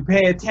 If you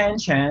pay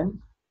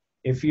attention,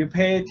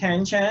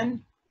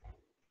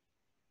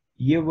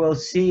 you will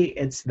see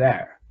it's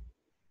there.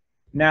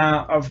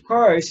 Now, of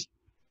course,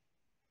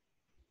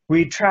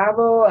 we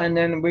travel and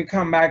then we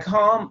come back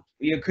home.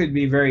 You could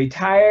be very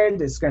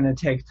tired. It's going to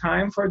take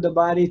time for the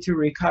body to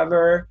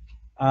recover.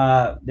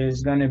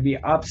 There's going to be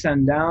ups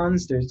and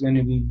downs. There's going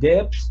to be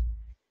dips.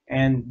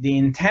 And the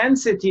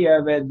intensity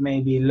of it may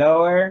be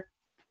lower,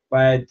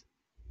 but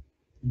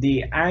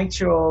the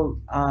actual,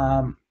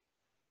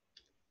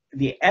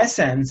 the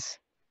essence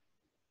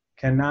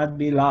cannot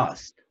be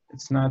lost.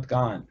 It's not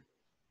gone.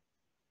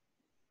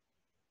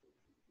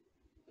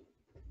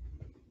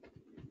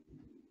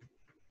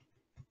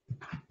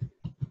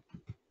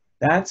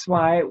 That's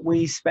why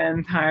we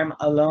spend time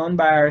alone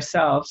by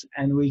ourselves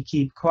and we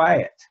keep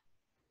quiet.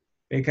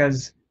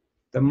 Because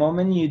the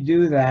moment you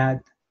do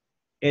that,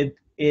 it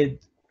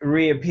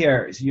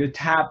reappears. You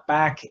tap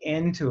back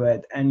into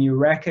it and you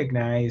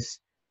recognize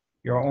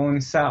your own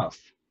self.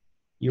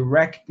 You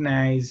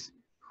recognize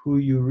who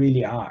you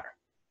really are.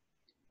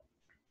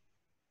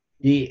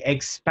 The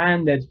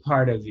expanded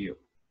part of you.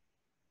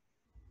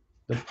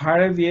 The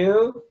part of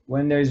you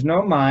when there's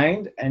no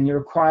mind and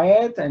you're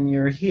quiet and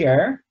you're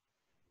here,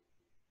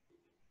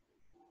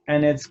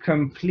 and it's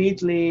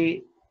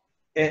completely,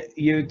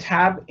 you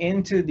tap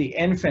into the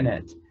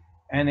infinite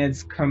and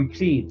it's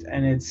complete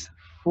and it's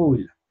full.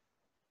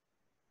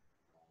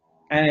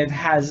 And it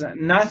has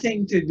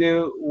nothing to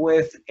do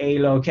with a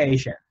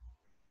location.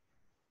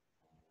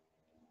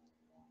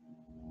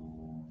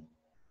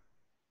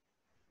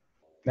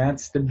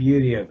 That's the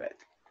beauty of it.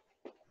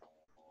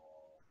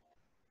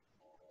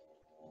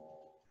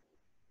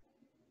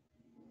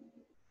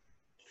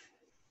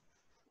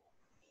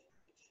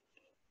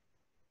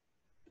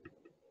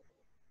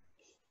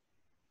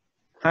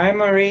 Hi,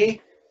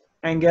 Marie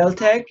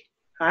Angeltek.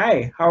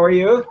 Hi, how are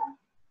you?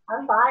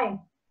 I'm fine.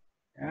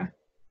 Yeah,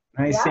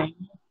 nice Yeah. seeing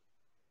you.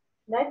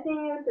 Nice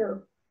seeing you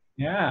too.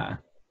 Yeah.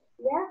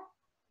 Yeah,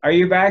 Are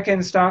you back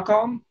in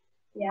Stockholm?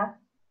 yeah.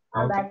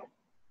 I'm Okay. back.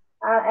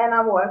 And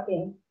I'm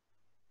working.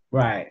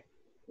 Right.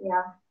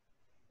 Yeah.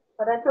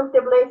 But I took the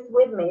bliss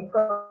with me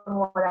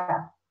from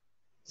where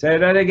Say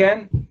that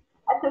again.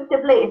 I took the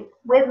bliss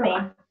with me.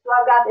 So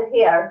I got it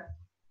here.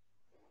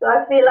 So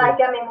I feel like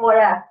I'm in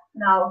Mora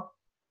now.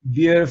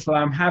 Beautiful.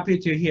 I'm happy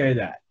to hear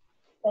that.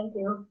 Thank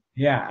you.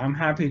 Yeah, I'm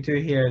happy to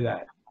hear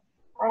that.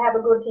 I have a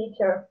good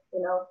teacher,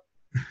 you know.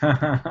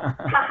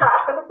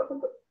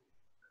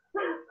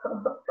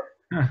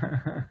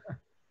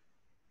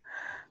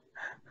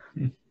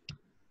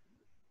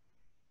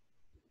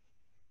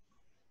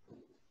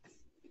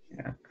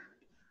 Yeah.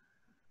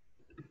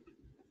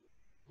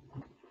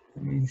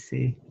 Let me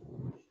see.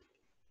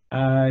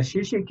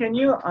 Shishi, can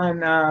you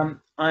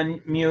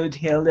unmute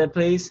Hilde,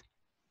 please?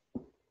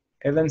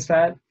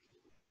 Evanstad.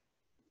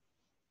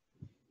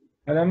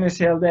 Hello, Miss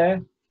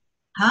Hilde.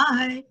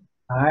 Hi.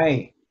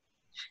 Hi.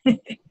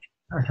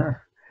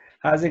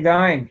 How's it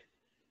going?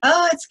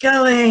 Oh, it's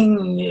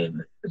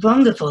going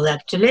wonderful,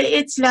 actually.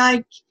 It's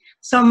like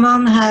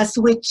someone has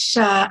switched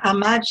a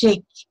magic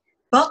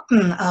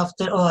button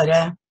after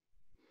Åre,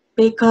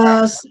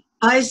 because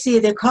I see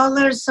the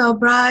colors so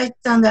bright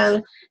and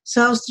they're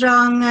so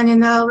strong. And, you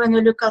know, when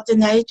you look at the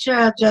nature,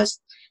 I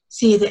just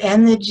see the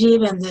energy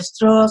when the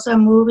straws are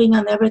moving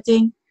and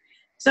everything.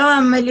 So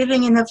I'm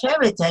living in a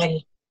fairy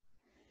tale.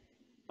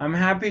 I'm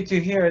happy to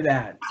hear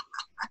that.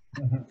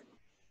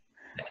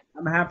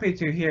 I'm happy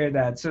to hear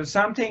that. So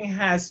something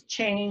has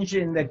changed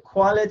in the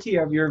quality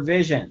of your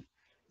vision.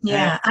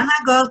 Yeah, and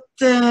I got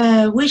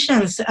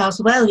visions as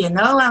well, you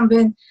know. I've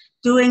been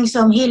doing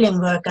some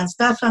healing work and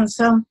stuff, and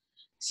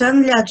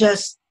suddenly I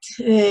just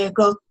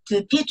got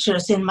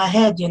pictures in my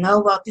head, you know,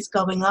 what is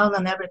going on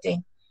and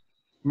everything.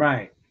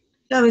 Right.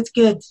 So it's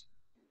good.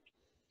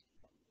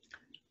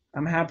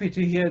 I'm happy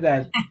to hear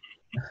that.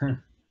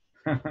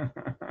 And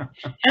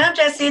I'm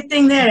just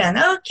sitting there and,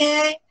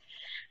 okay,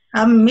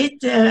 I'm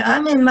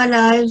in my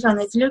life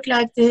and it looks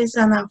like this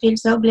and I feel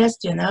so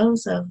blessed, you know.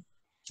 So,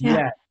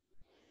 yeah.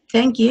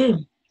 Thank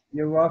you.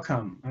 You're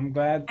welcome. I'm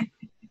glad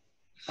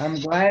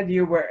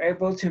you were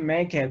able to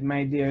make it,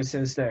 my dear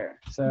sister.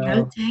 So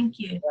No, thank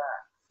you.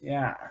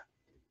 yeah.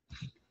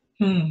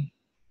 So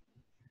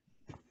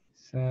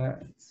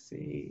let's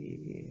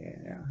see.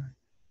 Yeah.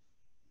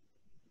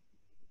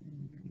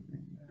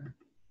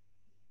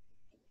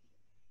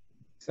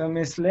 So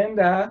Miss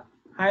Linda.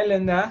 Hi,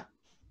 Linda.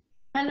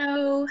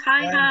 Hello.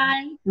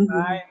 Hi.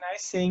 Hi,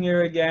 nice seeing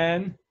you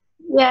again.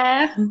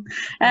 Yeah.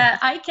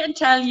 I can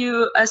tell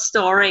you a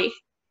story.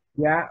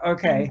 Yeah,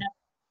 okay.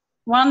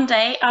 One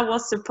day I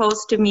was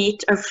supposed to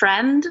meet a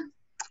friend,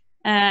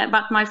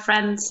 but my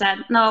friend said,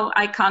 no,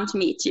 I can't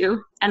meet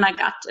you. And I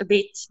got a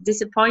bit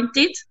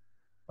disappointed.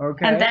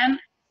 Okay. And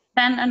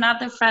then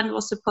another friend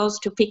was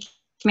supposed to pick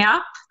me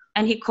up,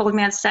 and he called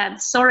me and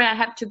said, sorry, I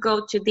have to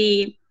go to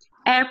the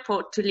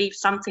airport to leave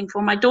something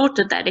for my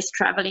daughter that is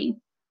traveling.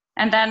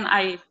 And then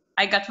I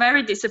got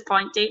very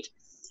disappointed.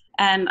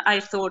 and I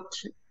thought,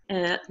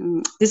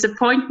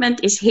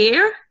 disappointment is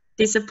here,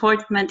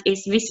 disappointment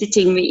is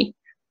visiting me.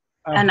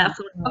 And I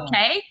thought,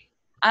 okay,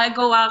 I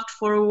go out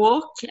for a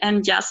walk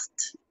and just,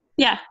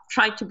 yeah,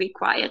 try to be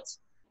quiet.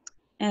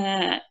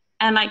 And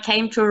I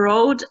came to a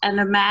road, and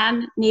a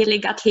man nearly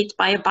got hit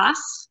by a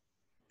bus.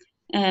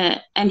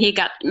 And he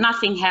got,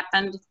 nothing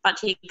happened, but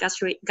he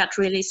got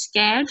really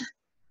scared.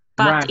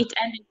 But Right.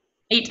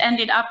 it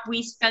ended up,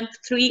 we spent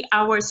 3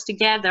 hours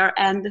together,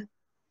 and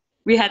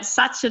we had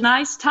such a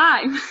nice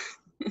time.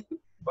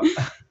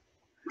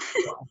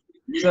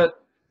 So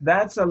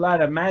that's a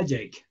lot of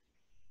magic.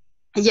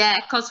 Yeah,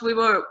 because we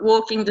were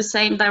walking the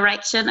same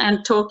direction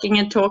and talking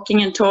and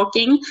talking and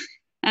talking.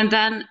 And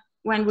then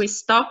when we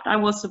stopped, I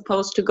was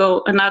supposed to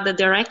go another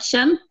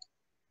direction.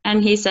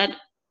 And he said,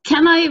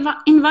 can I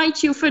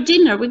invite you for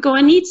dinner? We go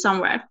and eat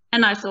somewhere.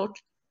 And I thought,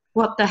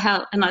 what the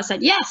hell? And I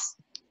said, yes.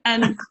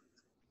 And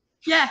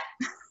yeah,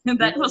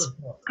 that was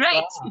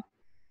great. Wow.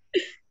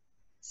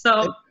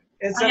 So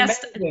It's I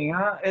just- amazing,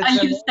 huh? I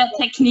used that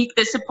technique,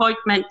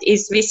 disappointment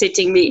is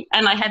visiting me,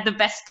 and I had the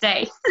best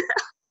day.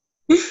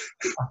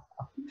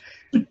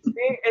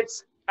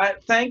 It's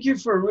thank you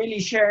for really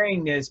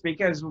sharing this,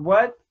 because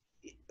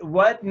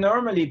what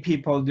normally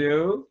people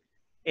do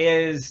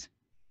is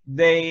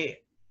they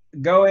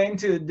go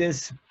into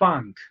this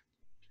funk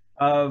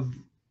of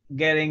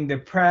getting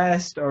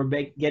depressed or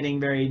getting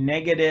very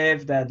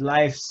negative, that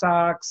life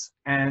sucks,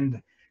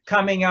 and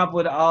coming up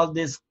with all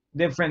these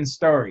different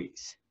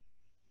stories.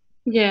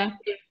 Yeah.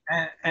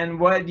 And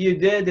what you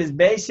did is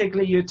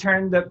basically you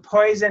turned the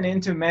poison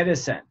into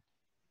medicine.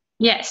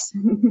 Yes.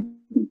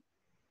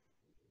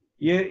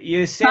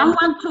 You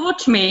Someone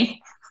taught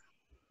me.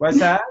 What's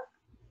that?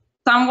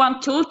 Someone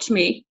taught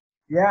me.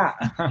 Yeah.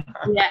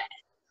 Yeah.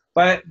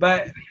 But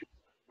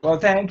well,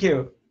 thank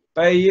you.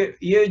 But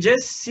you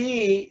just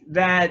see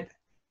that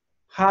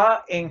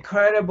how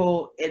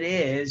incredible it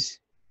is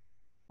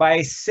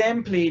by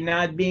simply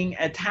not being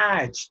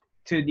attached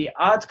to the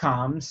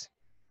outcomes,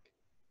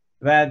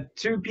 that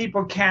 2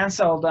 people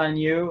canceled on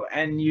you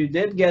and you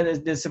did get a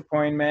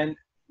disappointment,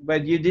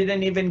 but you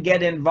didn't even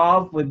get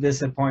involved with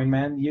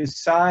disappointment. You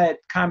saw it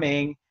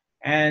coming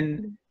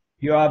and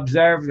you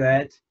observed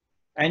it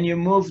and you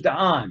moved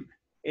on.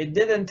 It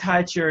didn't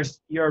touch your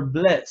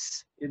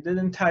bliss. It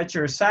didn't touch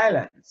your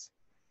silence.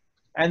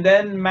 And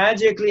then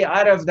magically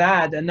out of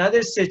that,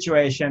 another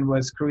situation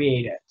was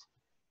created.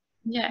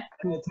 Yeah.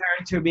 And it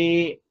turned to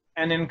be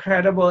an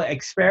incredible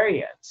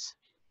experience.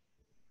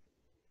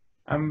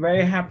 I'm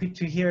very happy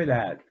to hear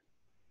that.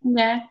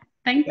 Yeah.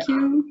 Thank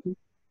you.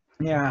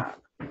 Yeah,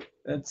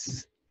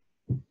 that's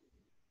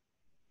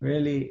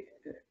really,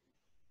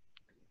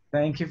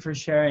 thank you for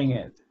sharing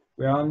it.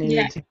 We all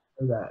needed to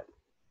hear that.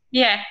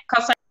 Yeah,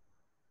 because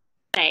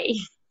I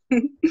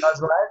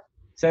Because what?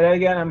 Say that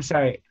again, I'm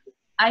sorry.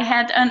 I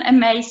had an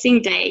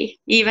amazing day,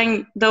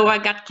 even though I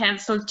got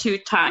canceled 2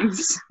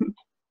 times.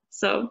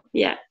 So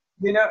yeah.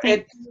 You know,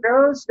 it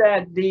shows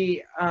that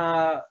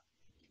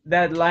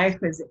that life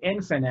is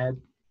infinite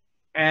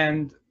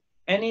and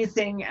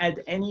anything at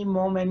any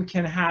moment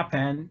can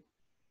happen,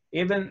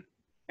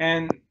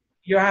 and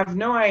you have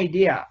no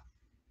idea.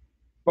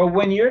 But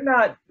when you're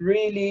not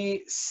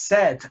really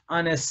set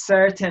on a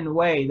certain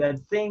way,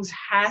 that things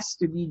has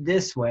to be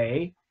this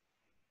way,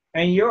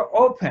 and you're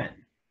open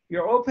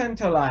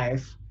to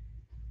life,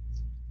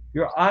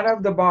 you're out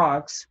of the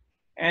box,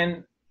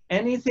 and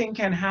anything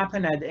can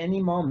happen at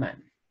any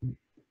moment.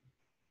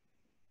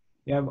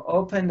 You have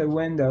opened the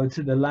window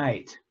to the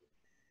light.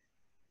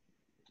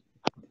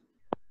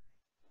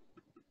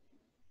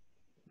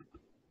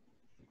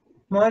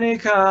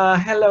 Monica,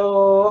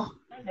 hello.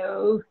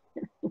 Hello.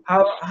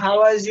 How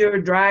was your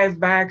drive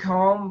back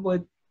home?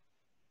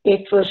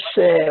 It was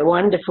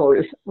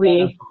wonderful.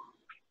 We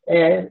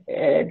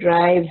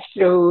drive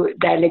through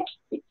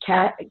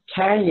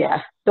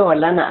Dalekarlia,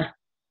 Dalarna,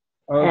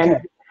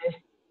 Okay.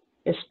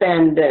 and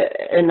spend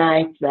a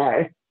night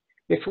there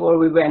before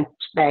we went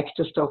back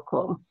to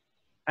Stockholm.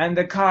 And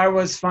the car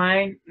was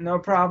fine, no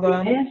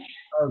problem? Yes,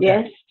 Okay.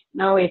 yes.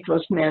 Now it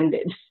was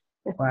mended.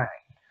 Right.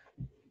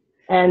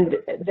 And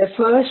the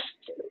first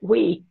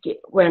week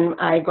when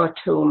I got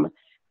home,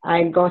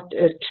 I got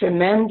a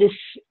tremendous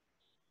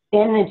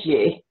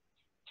energy.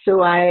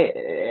 So I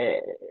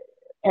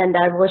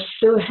was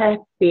so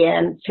happy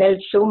and felt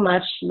so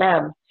much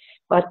love.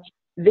 But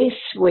this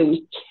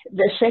week,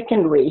 the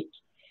second week,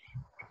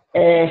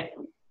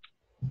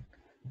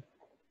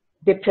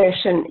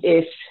 depression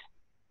is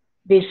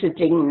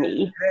visiting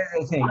me.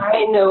 Everything.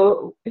 I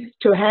know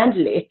to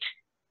handle it.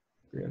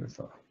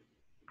 Beautiful.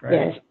 Great.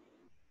 Yes.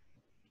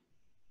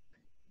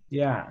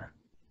 Yeah.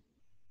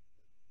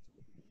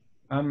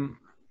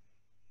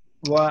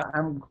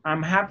 Well,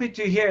 I'm happy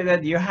to hear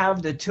that you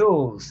have the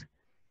tools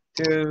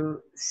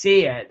to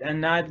see it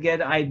and not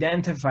get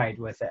identified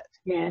with it.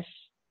 Yes.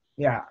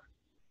 Yeah.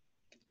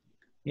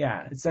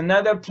 Yeah. It's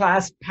another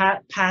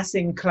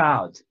passing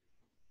cloud.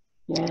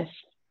 Yes.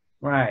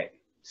 Right.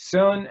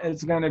 Soon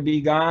it's going to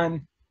be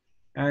gone,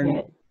 and,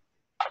 Yes.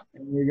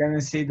 and you're going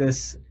to see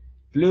this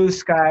blue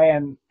sky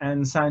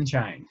and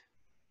sunshine.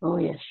 Oh,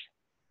 yes.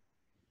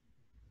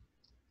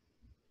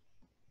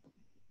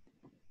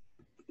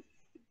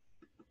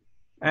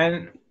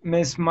 And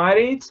Miss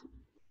Marit?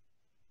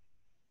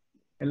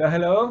 Hello,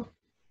 hello?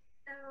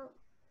 Hello.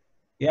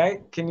 Yeah,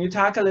 can you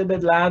talk a little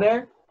bit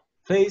louder,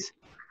 please?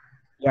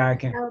 Yeah, I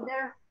can. Hello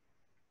there.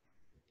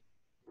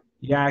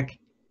 Yeah,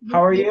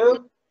 how are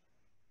you?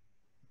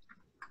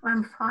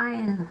 I'm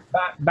fine.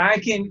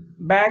 Back in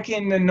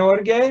the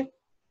Norge?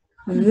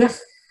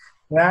 Yes,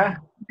 Yeah,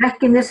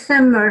 back in the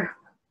summer,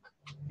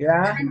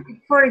 yeah.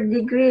 24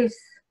 degrees.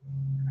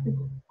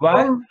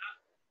 What? Oh,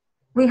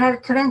 we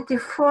have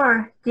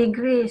 24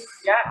 degrees.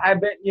 Yeah,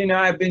 I've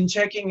been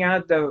checking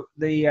out the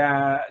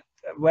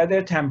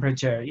weather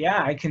temperature.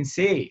 Yeah, I can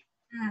see.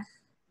 Yes,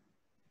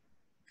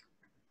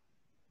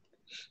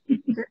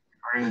 that's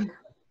fine.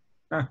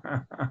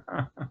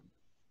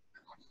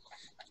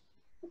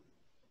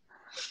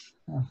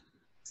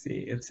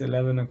 See, it's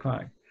 11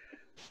 o'clock.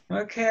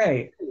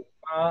 Okay.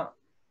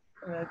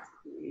 Let's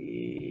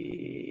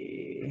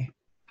see.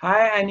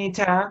 Hi,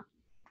 Anita.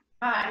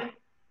 Hi.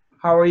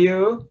 How are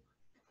you?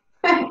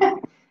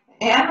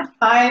 Yeah,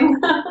 fine.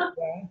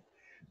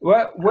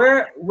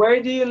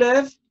 Where do you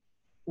live?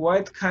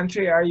 What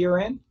country are you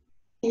in?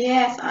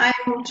 Yes,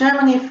 I'm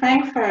Germany,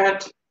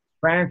 Frankfurt.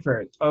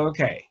 Frankfurt.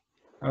 Okay.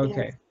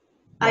 Okay. Yes.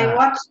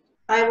 Yeah.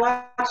 I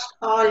watched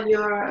all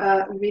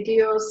your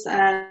videos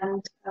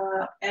and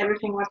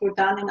everything what you've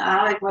done in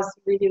art. It was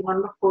really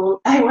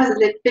wonderful. I was a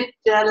little bit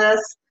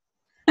jealous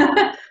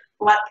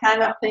what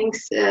kind of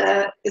things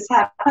is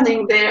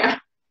happening there.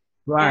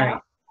 Right.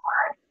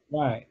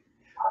 Right.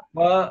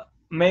 Well,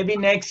 maybe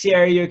next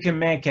year you can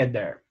make it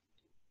there.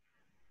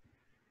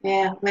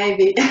 Yeah,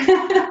 maybe.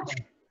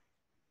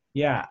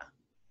 Yeah.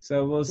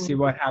 So we'll see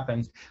what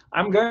happens.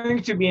 I'm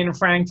going to be in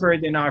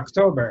Frankfurt in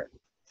October.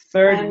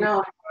 Third I week know.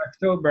 of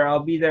October,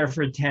 I'll be there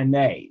for 10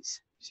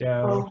 days.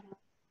 So,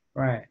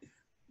 right.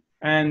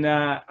 And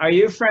are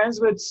you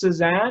friends with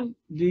Suzanne?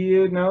 Do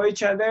you know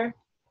each other?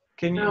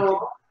 Can you?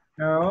 No.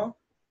 No?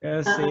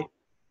 Let's see.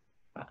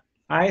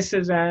 Hi,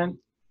 Suzanne.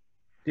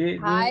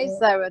 Hi,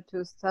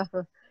 Zarathustra.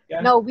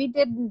 Yeah. No, we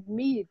didn't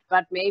meet,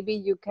 but maybe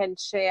you can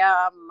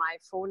share my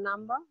phone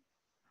number.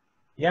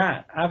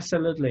 Yeah,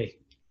 absolutely.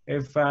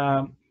 If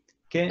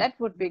That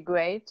would be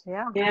great.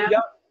 Yeah.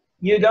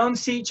 you don't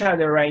see each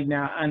other right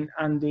now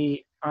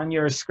on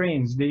your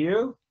screens, do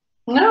you?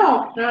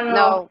 No.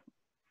 No.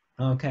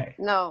 Okay.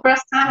 No.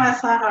 First time I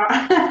saw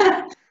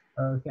her.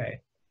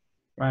 Okay.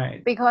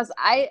 Right. Because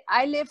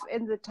I live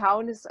in the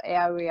Taunus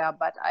area,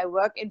 but I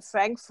work in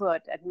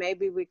Frankfurt, and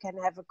maybe we can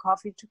have a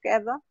coffee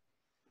together.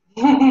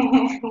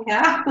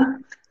 Yeah.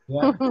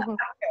 Yeah.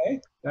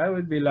 Okay. That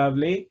would be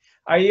lovely.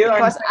 Are you?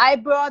 Because I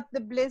brought the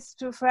bliss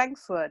to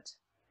Frankfurt.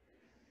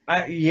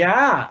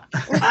 Yeah.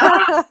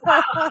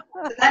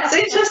 That's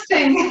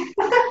interesting.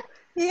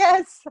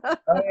 Yes.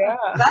 Oh yeah.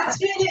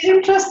 That's really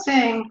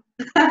interesting.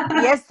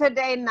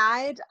 Yesterday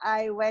night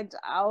I went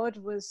out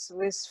with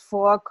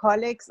 4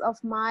 colleagues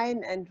of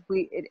mine, and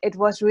it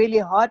was really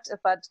hot,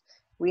 but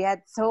we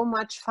had so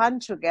much fun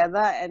together.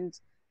 And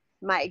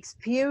my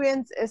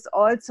experience is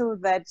also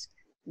that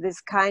this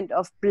kind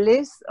of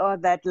bliss or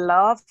that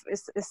love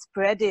is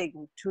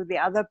spreading to the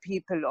other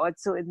people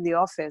also in the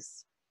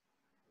office.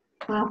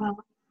 Mhm.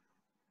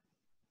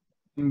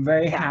 I'm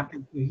very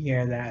happy to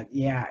hear that.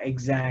 Yeah,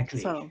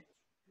 exactly. So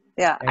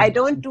yeah, I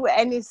don't do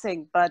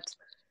anything, but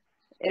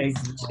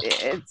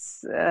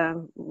it's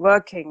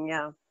working.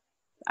 Yeah,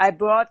 I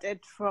brought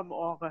it from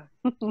Ore.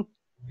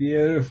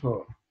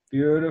 Beautiful,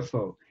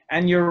 beautiful.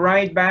 And you're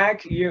right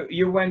back.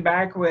 You went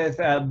back with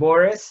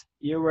Boris.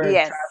 You were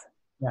Yes.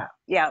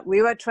 Yeah.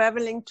 We were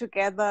traveling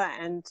together,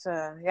 and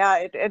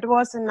it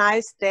was a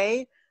nice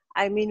day.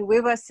 I mean,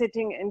 we were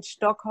sitting in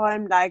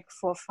Stockholm like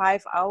for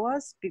 5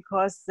 hours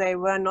because they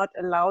were not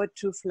allowed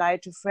to fly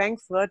to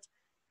Frankfurt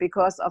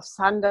because of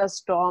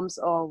thunderstorms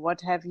or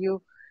what have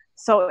you.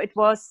 So it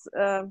was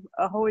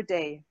a whole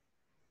day.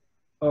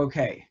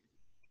 Okay.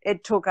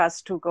 It took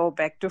us to go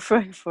back to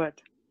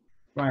Frankfurt.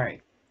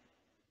 Right.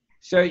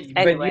 So,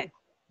 Anyway. but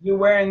you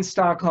were in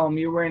Stockholm.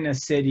 You were in a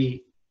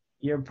city.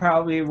 You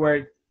probably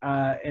were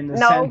in the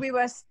No, we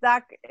were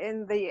stuck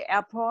in the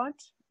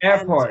airport.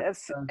 Airport.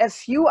 And a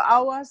few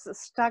hours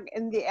stuck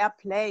in the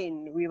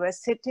airplane. We were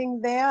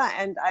sitting there,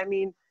 and I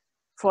mean,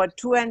 for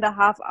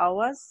 2.5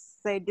 hours,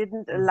 they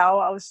didn't allow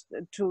us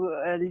to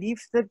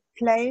leave the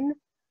plane,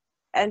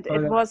 and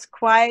it was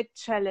quite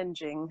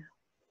challenging.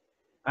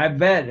 I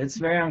bet it's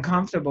very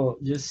uncomfortable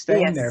just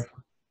staying there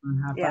for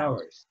 2.5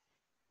 hours.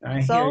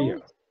 I hear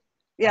you.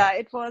 Yeah,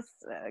 it was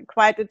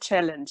quite a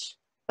challenge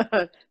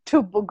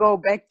to go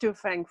back to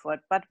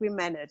Frankfurt, but we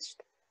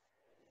managed.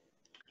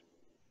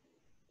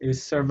 You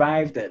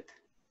survived it.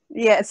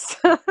 Yes.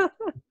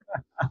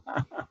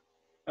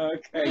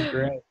 Okay,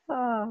 great.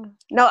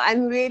 No,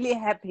 I'm really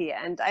happy.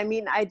 And I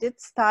mean, I did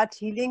start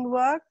healing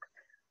work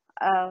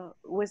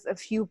with a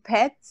few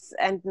pets,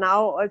 and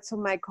now also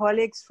my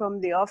colleagues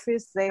from the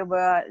office, they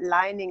were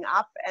lining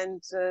up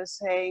and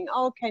saying,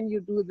 oh, can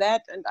you do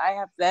that? And I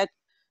have that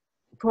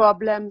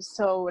problem.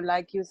 So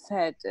like you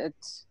said,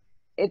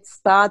 it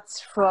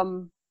starts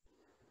from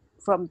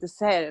the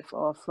self,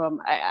 or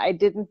from I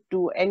didn't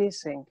do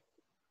anything.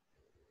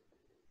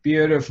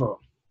 Beautiful.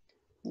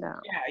 No.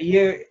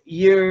 Yeah,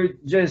 you're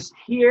just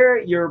here,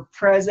 you're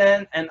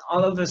present, and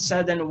all of a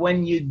sudden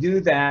when you do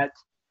that,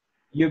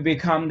 you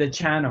become the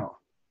channel.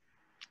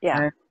 Yeah.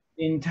 And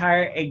the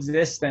entire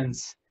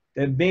existence,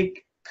 the big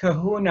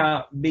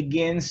kahuna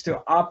begins to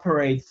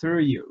operate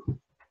through you.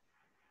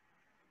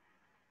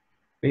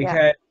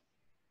 Because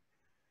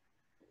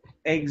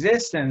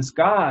existence,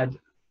 God,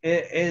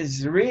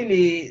 is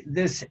really,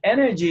 this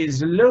energy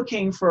is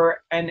looking for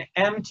an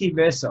empty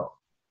vessel,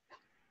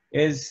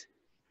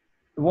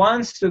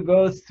 wants to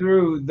go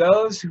through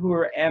those who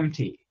are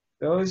empty,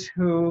 those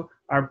who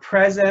are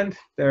present,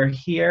 they're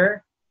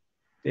here,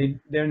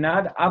 they're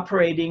not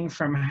operating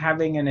from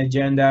having an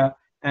agenda,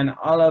 and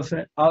all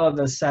of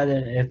a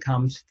sudden it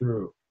comes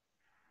through.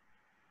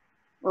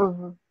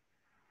 Mm-hmm.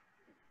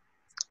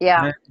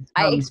 Yeah, And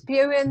I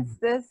experienced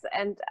this,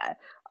 and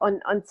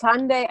on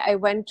Sunday I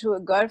went to a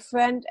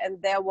girlfriend,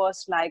 and there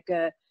was like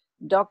a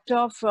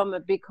doctor from a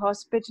big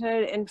hospital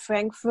in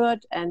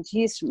Frankfurt, and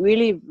he's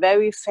really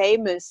very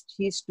famous.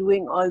 He's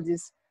doing all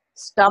this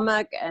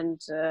stomach and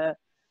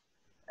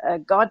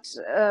gut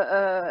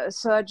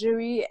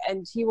surgery,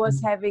 and he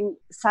was having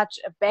such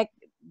a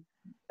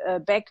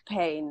back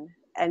pain,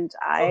 and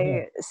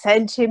I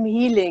sent him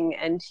healing,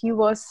 and he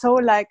was so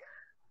like,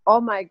 oh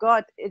my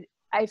God,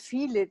 I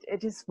feel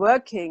it is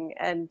working.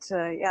 And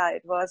yeah,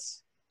 it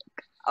was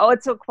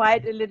also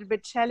quite a little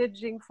bit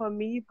challenging for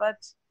me, but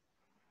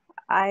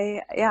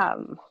I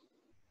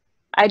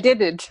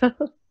did it.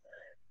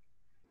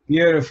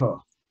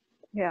 beautiful.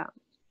 Yeah.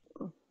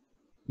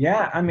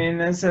 Yeah, I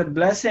mean, it's a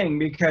blessing,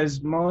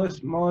 because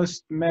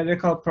most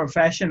medical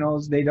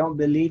professionals, they don't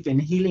believe in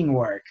healing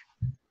work.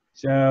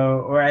 So,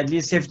 or at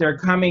least if they're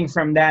coming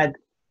from that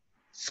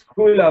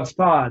school of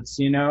thoughts,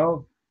 you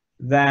know,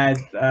 that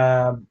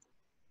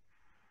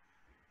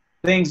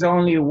things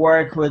only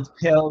work with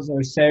pills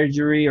or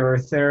surgery or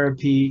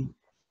therapy,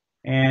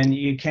 and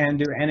you can't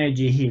do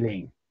energy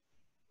healing.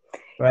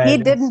 But he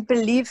didn't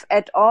believe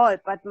at all,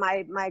 but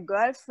my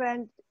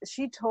girlfriend,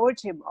 she told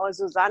him, oh,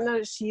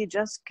 Susanne, she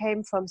just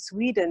came from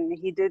Sweden.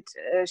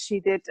 She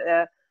did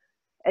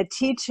a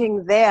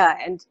teaching there,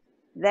 and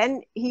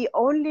then he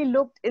only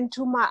looked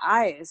into my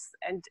eyes,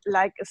 and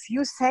like a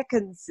few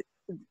seconds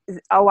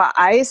our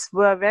eyes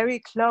were very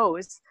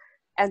close,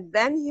 and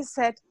then he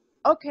said,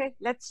 okay,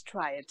 let's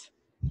try it.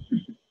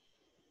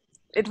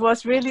 It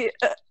was really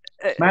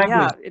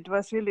yeah, it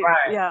was really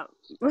yeah.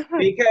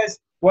 Because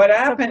what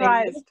happened,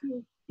 Surprised.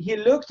 he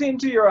looked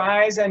into your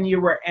eyes and you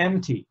were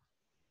empty.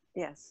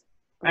 Yes.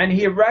 And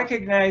he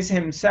recognized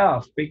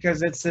himself,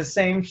 because it's the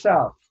same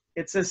self.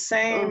 It's the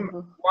same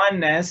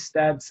oneness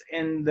that's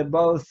in the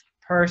both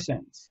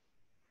persons.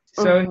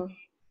 So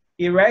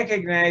he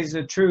recognized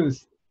the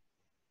truth.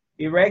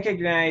 He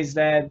recognized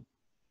that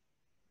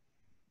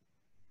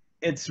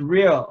it's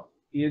real.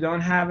 You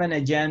don't have an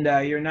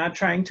agenda. You're not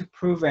trying to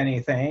prove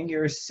anything.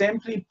 You're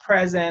simply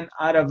present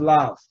out of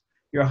love.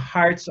 Your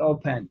heart's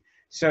open.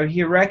 So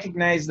he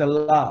recognized the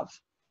love.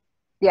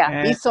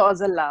 Yeah, he saw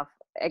the love.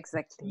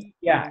 Exactly.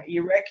 Yeah, he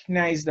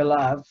recognized the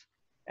love,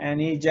 and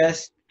he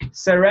just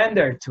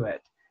surrendered to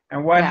it.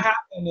 And what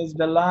happened is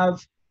the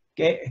love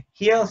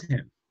healed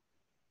him.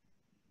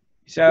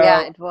 So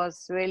yeah, it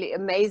was really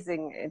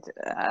amazing.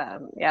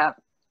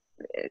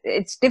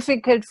 It's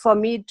difficult for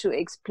me to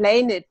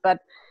explain it, but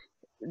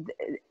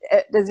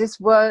this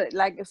were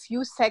like a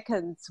few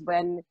seconds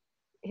when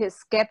his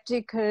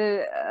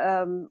skeptical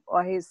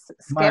or his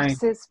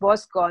skepsis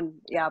was gone.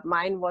 Yeah,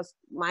 mind was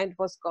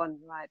gone.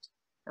 Right.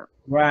 Yeah.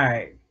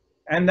 Right.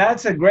 And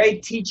that's a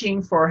great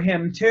teaching for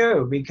him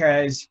too,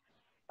 because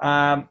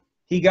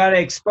he got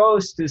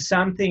exposed to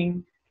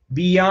something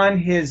beyond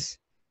his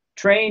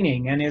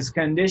training and his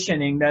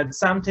conditioning, that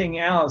something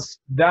else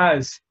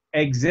does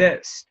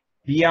exist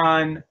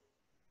beyond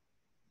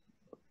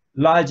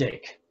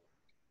logic.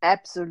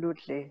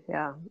 Absolutely.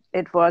 Yeah.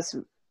 It was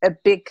a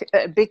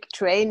big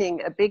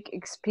training, a big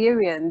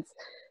experience.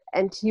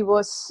 And he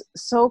was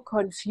so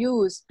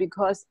confused,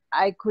 because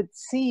I could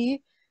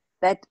see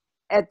that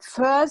at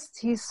first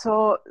he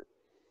saw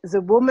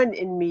the woman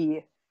in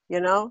me,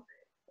 you know.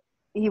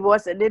 He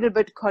was a little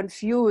bit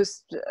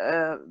confused.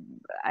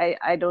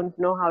 I don't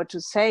know how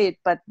to say it,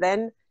 but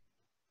then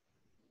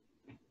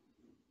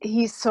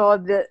he saw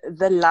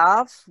the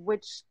love,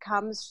 which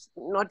comes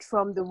not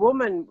from the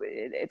woman,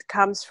 it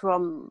comes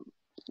from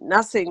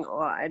nothing,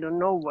 or I don't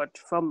know what,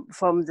 from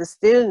the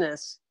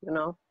stillness, you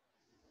know.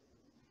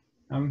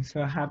 I'm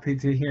so happy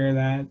to hear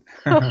that.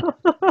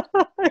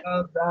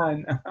 Well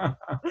done.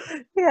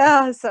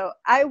 Yeah, so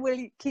I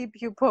will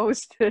keep you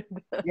posted.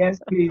 Yes,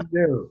 please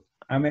do.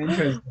 I'm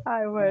interested.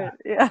 I will.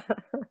 Yeah.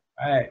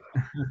 Right.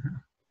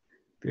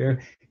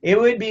 It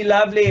would be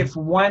lovely if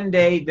one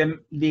day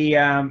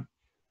the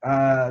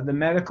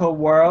medical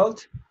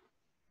world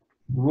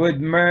would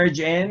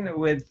merge in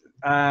with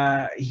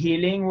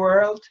healing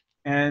world,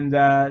 and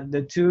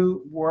the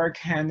two work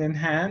hand in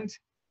hand,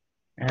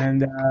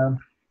 and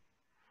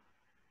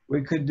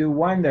we could do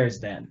wonders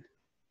then.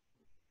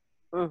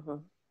 Mm-hmm.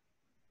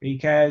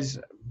 Because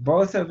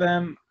both of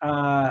them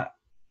are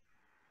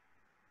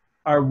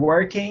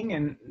working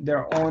in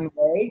their own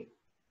way.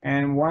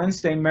 And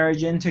once they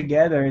merge in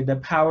together,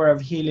 the power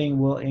of healing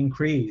will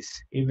increase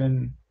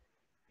even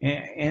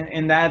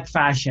in that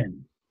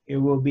fashion. It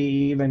will be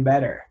even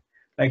better.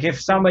 Like if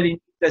somebody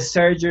needs a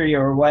surgery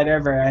or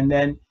whatever, and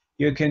then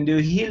you can do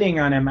healing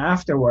on them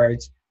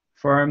afterwards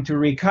for them to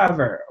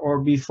recover,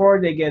 or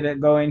before they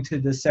go into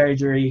the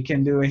surgery, you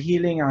can do a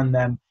healing on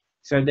them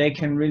so they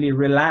can really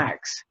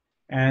relax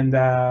and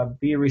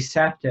be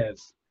receptive.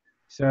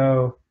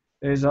 So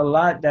there's a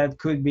lot that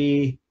could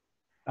be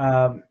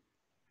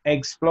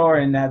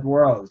explored in that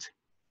world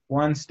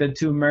once the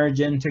two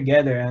merge in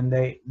together and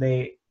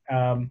they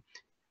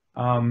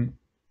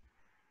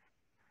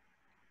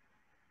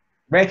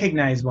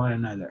recognize one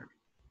another.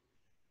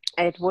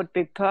 It would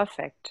be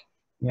perfect.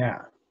 Yeah.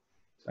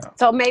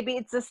 So maybe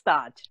it's a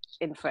start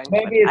in Frankfurt.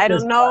 Maybe it's I a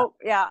don't know.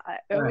 start. Yeah,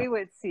 Right. we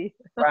will see.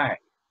 Right.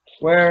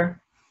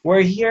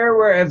 We're here.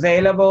 We're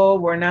available.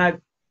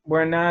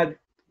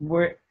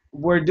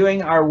 We're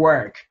doing our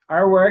work.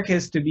 Our work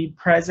is to be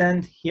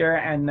present here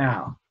and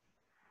now,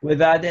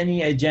 without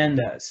any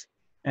agendas,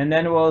 and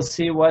then we'll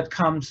see what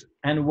comes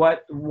and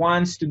what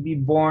wants to be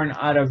born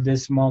out of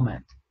this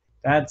moment.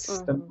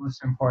 That's the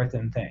most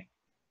important thing.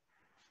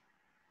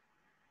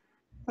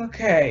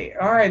 Okay.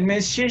 All right,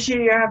 Miss Shishi,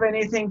 you have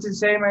anything to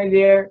say, my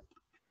dear?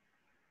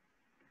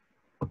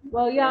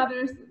 Well, yeah,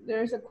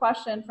 there's a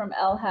question from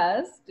El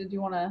Hez. Did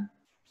you want to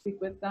speak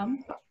with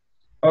them?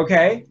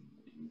 Okay.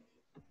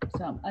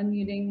 So I'm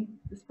unmuting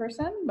this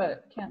person,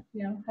 but can't,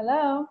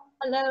 hello.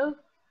 Hello.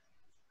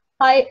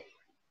 Hi.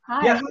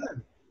 Hi. Yeah.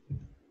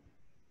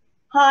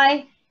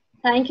 Hi.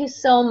 Thank you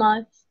so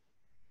much.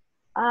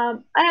 I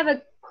have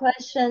a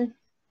question.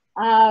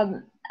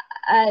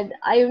 And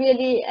I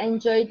really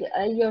enjoyed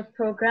your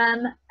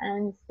program,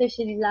 and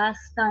especially last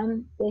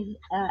time, the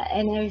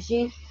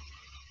energy.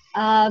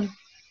 Now,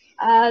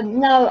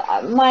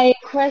 my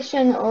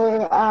question,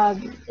 or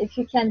if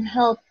you can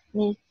help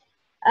me,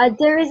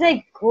 there is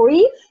a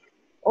grief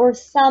or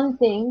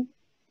something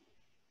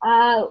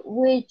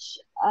which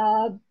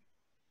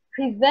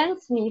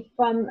prevents me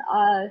from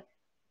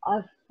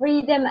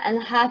freedom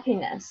and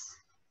happiness.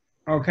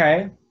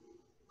 Okay.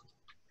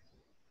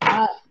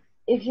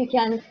 If you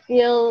can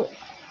feel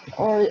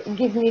or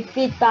give me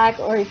feedback,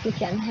 or if you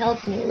can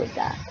help me with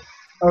that.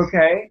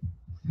 Okay.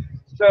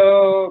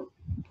 So,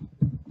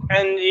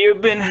 and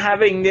you've been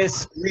having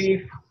this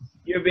grief,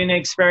 you've been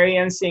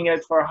experiencing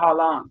it for how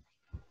long?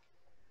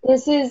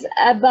 This is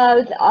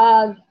about,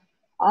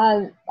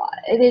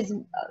 it is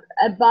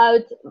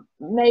about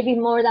maybe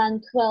more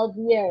than 12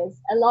 years.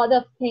 A lot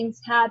of things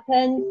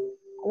happen,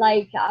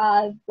 like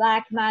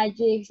black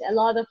magics, a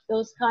lot of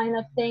those kind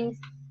of things,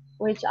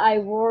 which I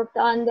worked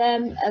on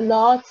them a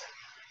lot.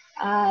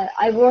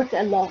 I worked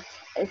a lot.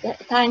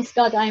 Thanks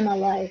God I'm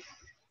alive.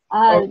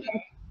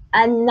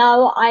 And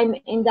now I'm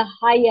in the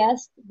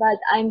highest, but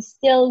I'm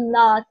still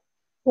not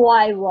who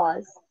I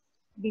was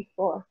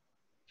before.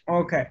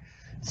 Okay.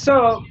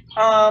 So,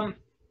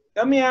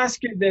 let me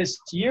ask you this.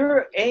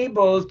 You're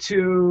able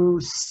to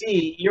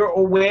see, you're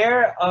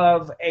aware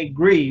of a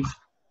grief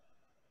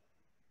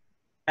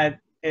that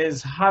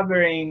is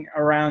hovering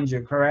around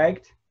you,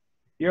 correct?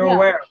 You're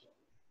aware.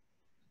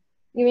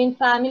 You mean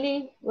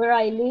family, where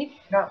I live?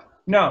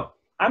 No.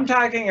 I'm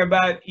talking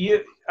about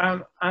you.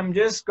 I'm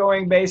just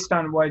going based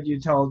on what you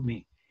told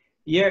me.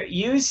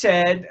 You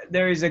said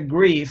there is a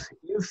grief.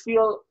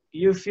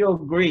 You feel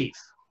grief,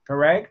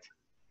 correct?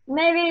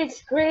 Maybe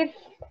it's grief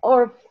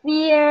or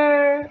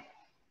fear,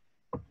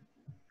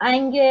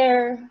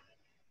 anger.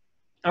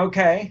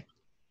 Okay.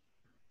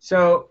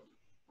 So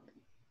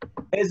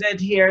is it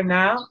here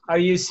now? Are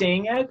you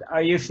seeing it?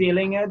 Are you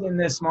feeling it in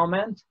this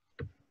moment?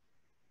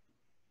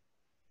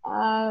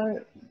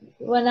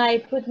 When I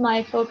put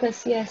my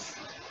focus, yes.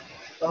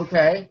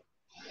 Okay.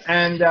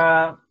 And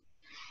so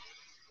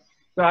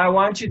I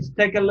want you to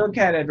take a look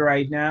at it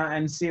right now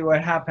and see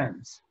what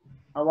happens.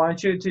 I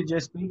want you to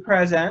just be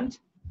present.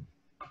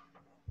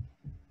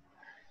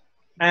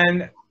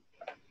 And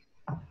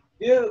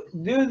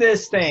do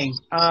this thing.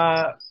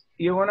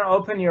 You want to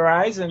open your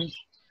eyes and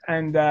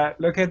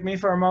look at me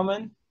for a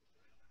moment?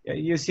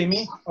 You see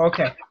me?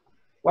 Okay.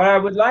 What I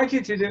would like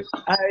you to do,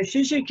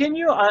 Shishi, can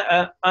you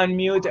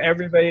unmute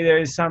everybody? There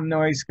is some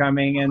noise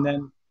coming, and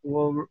then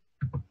we'll.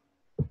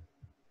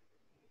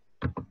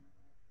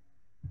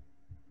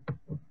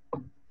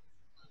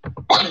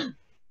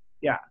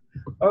 Yeah.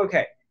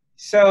 Okay.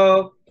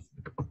 So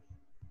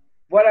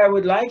what I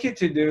would like you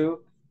to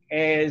do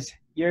is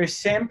you're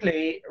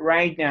simply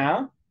right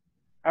now,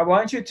 I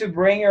want you to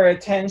bring your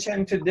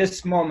attention to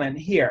this moment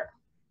here,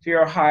 to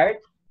your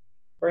heart.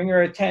 Bring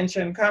your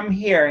attention, come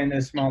here in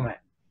this moment.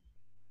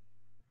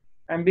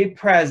 And be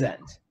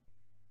present.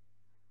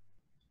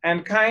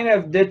 And kind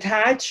of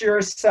detach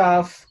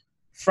yourself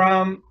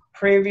from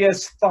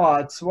previous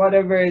thoughts,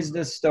 whatever is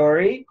the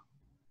story,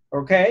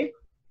 okay?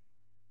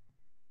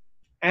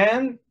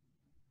 And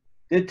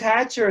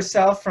detach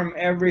yourself from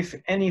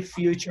any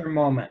future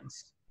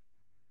moments.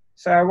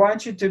 So I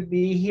want you to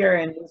be here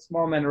in this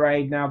moment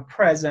right now,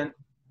 present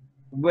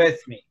with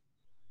me.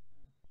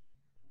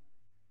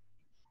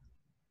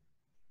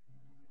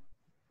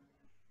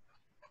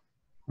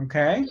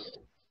 Okay?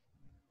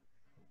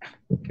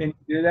 Can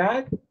you do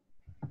that?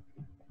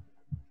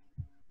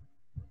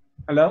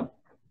 Hello?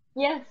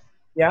 Yes.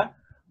 Yeah?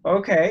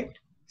 Okay.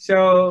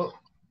 So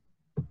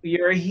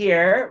you're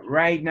here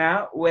right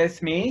now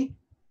with me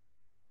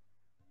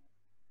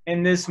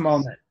in this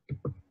moment.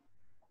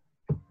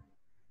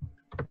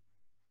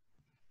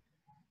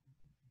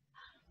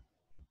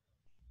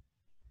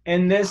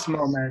 In this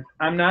moment.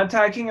 I'm not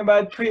talking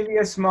about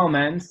previous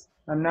moments.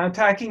 I'm not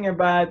talking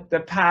about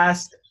the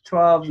past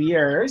 12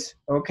 years,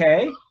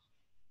 okay?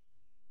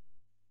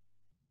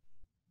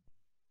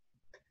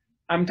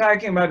 I'm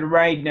talking about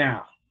right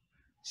now.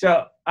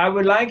 So I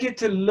would like you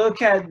to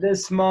look at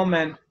this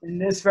moment, in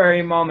this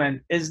very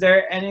moment. Is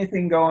there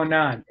anything going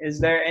on? Is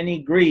there any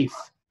grief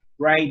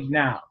right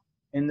now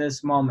in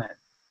this moment?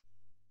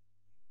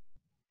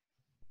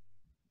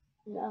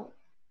 No.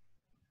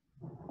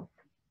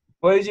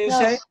 What did you No.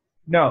 say?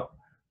 No.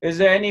 Is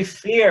there any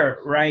fear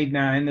right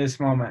now in this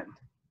moment?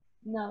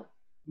 No.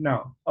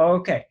 No.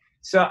 Okay.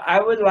 So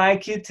I would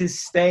like you to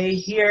stay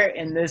here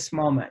in this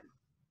moment.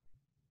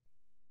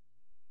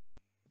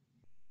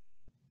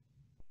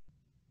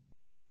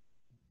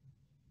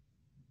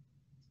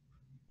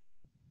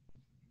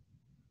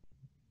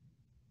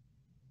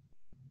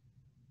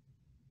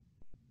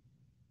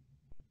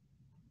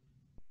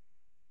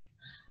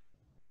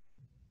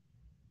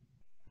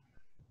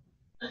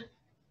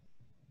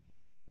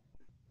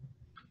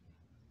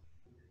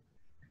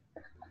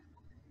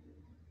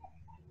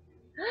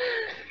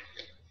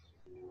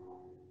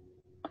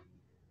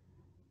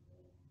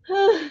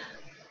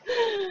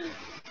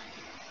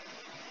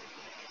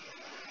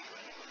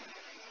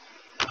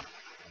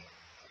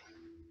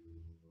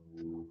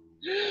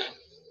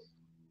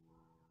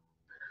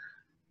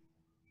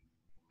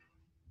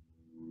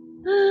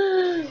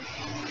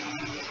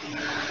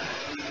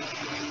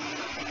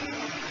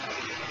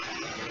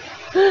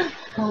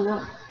 Hold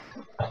on.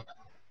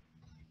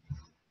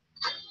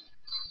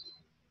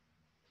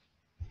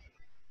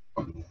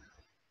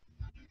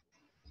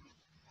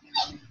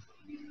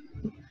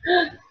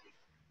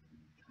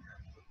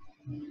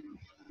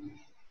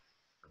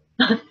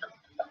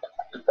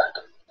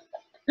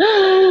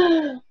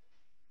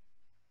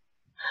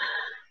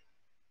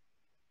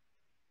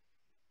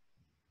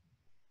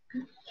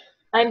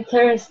 I'm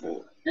thirsty.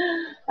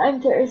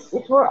 I'm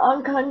thirsty for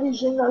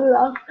unconditional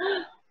love.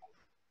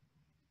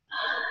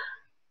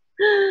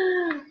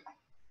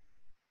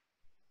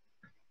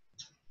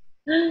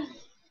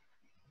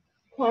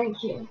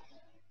 Thank you.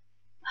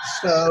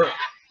 So,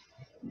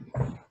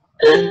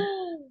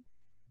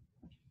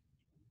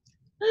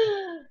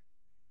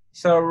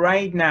 so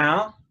right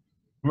now,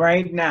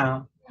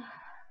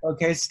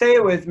 okay, stay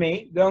with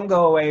me. Don't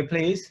go away,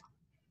 please.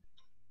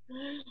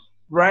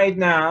 Right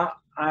now,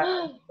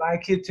 I'd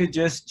like you to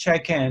just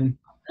check in.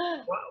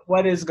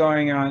 What is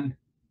going on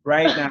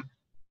right now?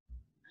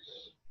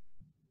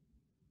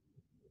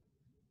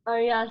 Are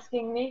you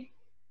asking me?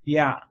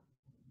 Yeah.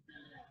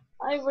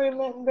 I'm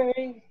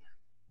remembering.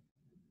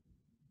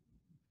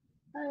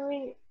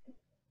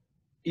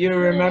 You're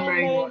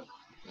remembering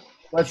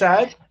what's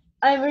that?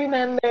 I'm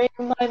remembering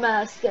my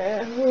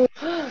master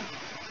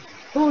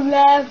who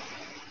left.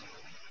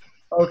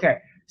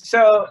 Okay.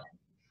 So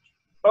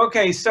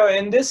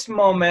in this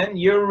moment,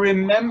 you're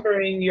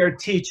remembering your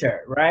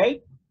teacher,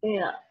 right?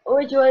 Yeah,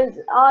 which was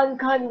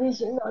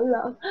unconditional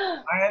love.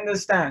 I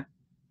understand.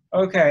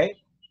 Okay.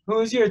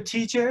 Who's your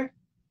teacher?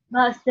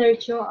 Master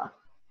Chua.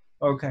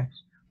 Okay.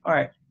 All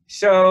right.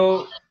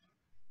 So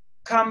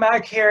come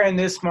back here in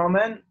this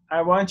moment.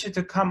 I want you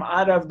to come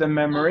out of the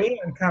memory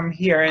and come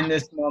here in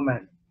this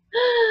moment.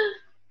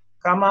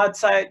 Come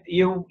outside.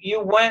 You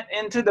went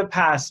into the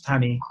past,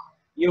 honey.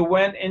 You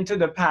went into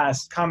the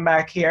past. Come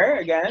back here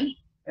again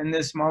in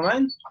this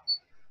moment.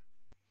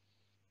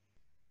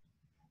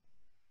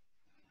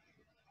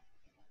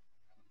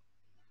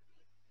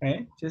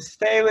 Okay, just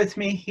stay with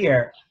me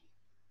here.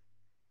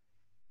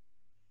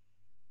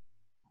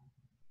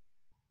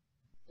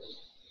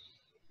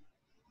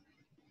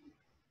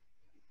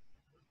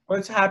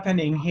 What's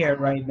happening here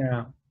right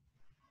now?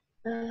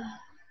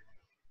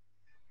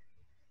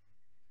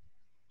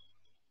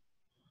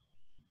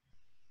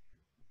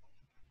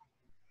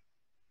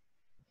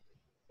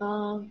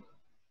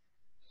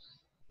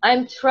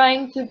 I'm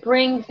trying to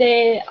bring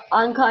the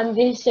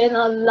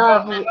unconditional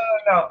love.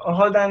 No,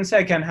 hold on a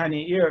second,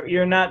 honey.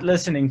 You're not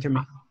listening to me.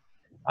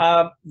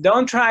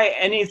 Don't try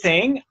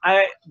anything.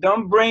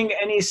 Don't bring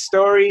any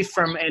story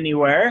from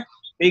anywhere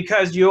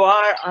because you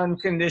are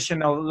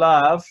unconditional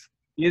love.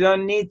 You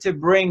don't need to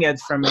bring it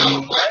from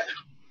anywhere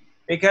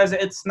because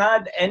it's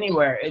not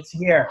anywhere. It's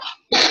here.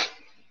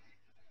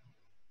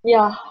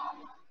 Yeah.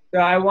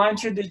 So I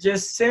want you to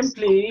just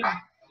simply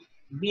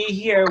be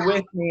here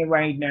with me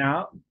right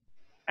now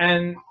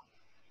and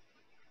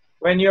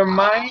When your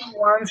mind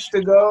wants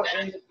to go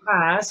in the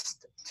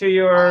past to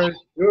your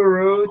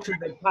guru, to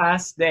the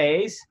past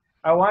days,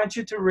 I want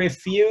you to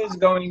refuse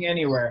going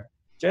anywhere.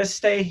 Just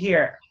stay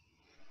here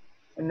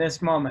in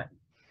this moment,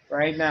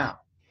 right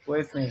now,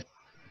 with me.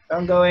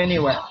 Don't go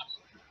anywhere.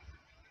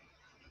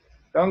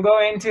 Don't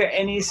go into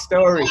any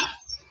story.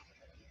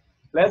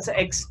 Let's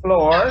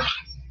explore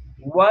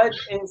what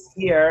is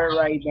here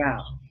right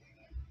now.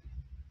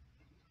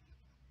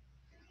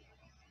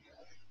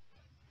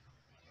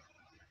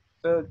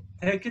 So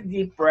take a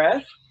deep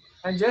breath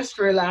and just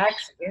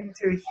relax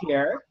into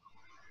here,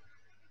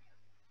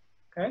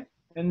 okay,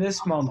 in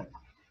this moment.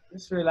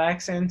 Just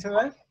relax into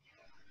it.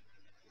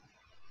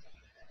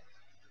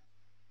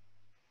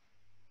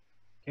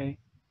 Okay,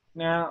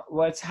 now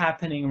what's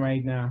happening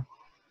right now,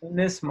 in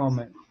this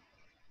moment,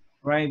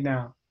 right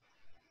now?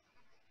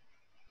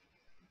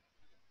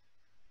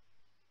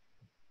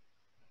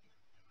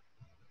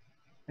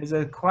 Is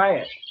it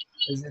quiet?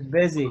 Is it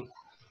busy?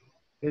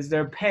 Is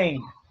there pain?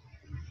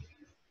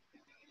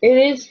 It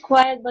is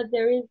quiet, but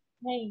there is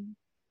pain.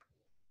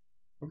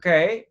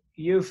 Okay,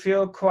 you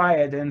feel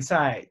quiet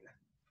inside.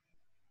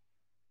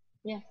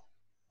 Yes.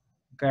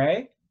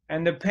 Okay,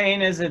 and the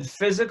pain, is it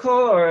physical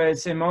or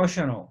it's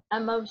emotional?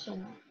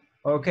 Emotional.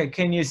 Okay,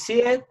 can you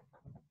see it?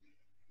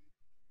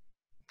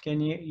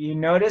 Can you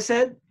notice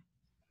it?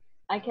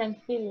 I can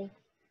feel it.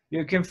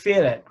 You can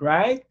feel it,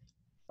 right?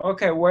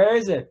 Okay, where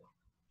is it?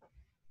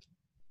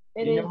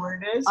 It You is know where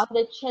it is? on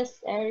the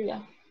chest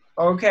area.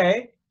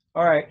 Okay,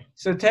 all right.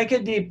 So take a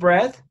deep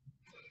breath.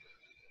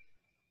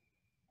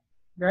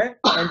 Okay,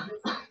 and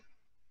just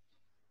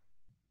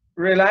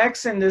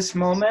relax in this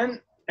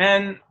moment.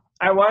 And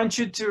I want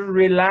you to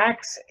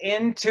relax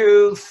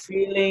into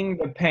feeling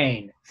the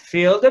pain.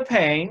 Feel the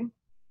pain.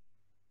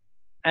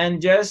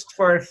 And just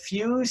for a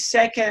few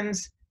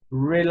seconds,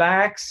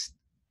 relax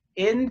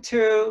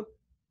into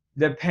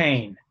the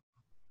pain.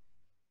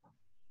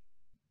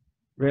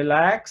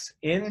 Relax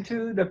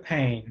into the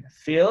pain.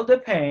 Feel the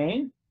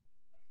pain.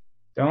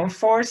 Don't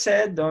force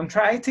it. Don't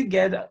try to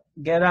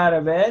get out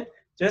of it.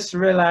 Just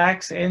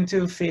relax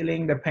into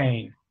feeling the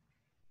pain.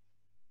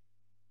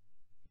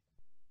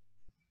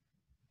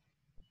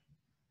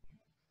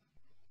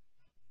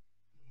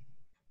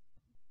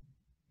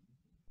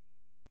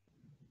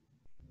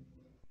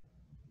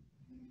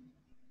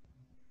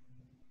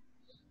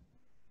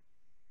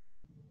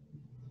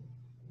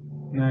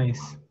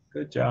 Nice.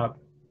 Good job.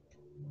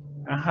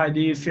 How do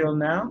you feel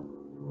now?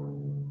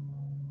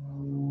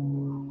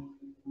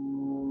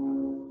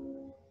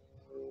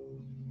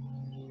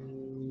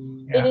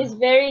 It is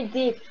very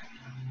deep.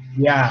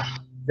 Yeah,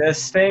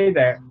 just stay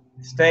there.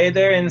 Stay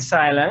there in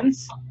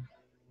silence.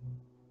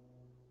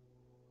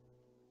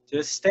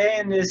 Just stay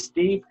in this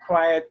deep,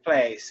 quiet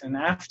place. And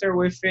after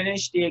we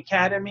finish the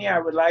academy, I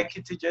would like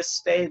you to just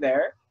stay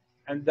there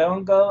and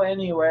don't go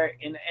anywhere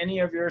in any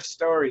of your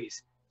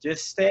stories.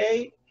 Just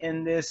stay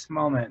in this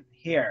moment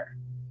here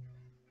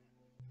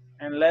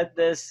and let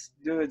this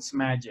do its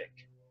magic.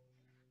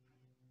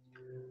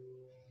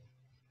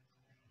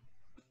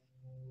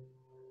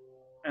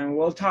 And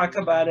we'll talk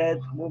about it.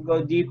 We'll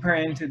go deeper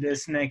into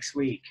this next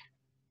week.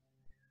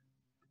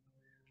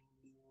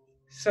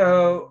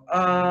 So,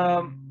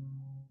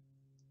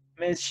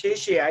 Ms.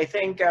 Shishi, I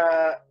think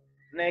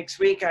next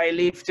week I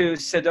leave to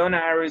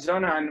Sedona,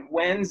 Arizona on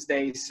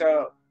Wednesday.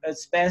 So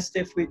it's best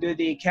if we do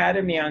the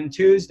academy on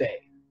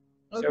Tuesday.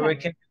 Okay. So we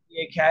can do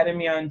the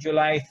academy on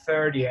July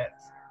 30th.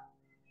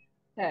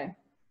 Okay.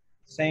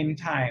 Same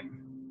time.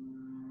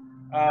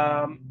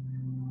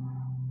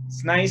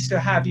 It's nice to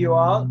have you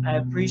all. I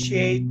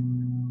appreciate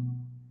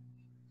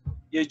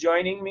you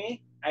joining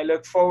me. I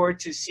look forward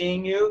to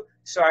seeing you.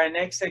 So our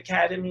next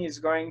academy is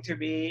going to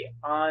be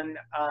on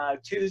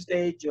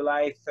Tuesday,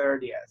 July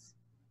 30th,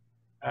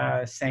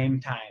 same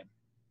time.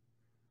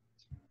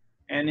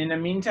 And in the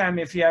meantime,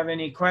 if you have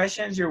any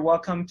questions, you're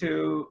welcome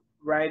to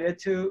write it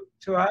to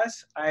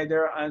us,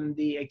 either on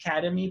the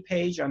academy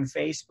page on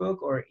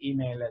Facebook or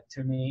email it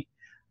to me.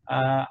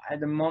 At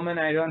the moment,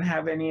 I don't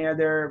have any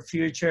other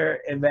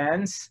future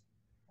events,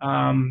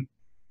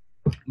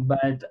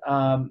 but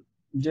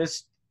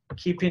just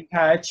keep in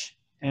touch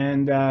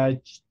and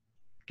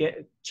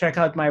check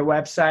out my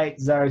website,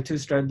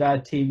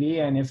 zarathustra.tv,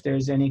 and if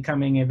there's any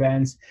coming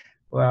events,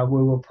 well,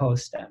 we will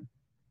post them.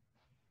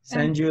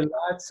 Send you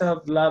lots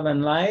of love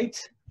and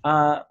light.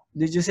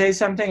 Did you say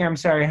something? I'm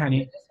sorry,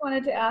 honey. I just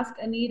wanted to ask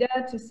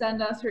Anita to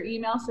send us her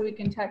email so we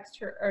can text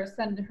her or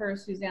send her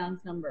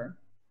Suzanne's number.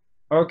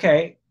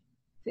 Okay.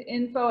 To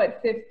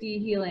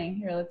info@50healing.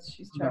 Here,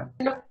 she's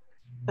checking.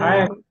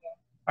 Hi.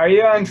 Are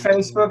you on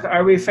Facebook?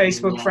 Are we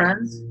Facebook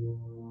friends?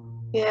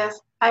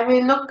 Yes, I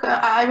will look.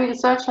 I will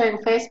search her in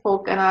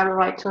Facebook and I will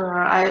write to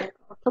her. I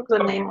took the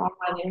name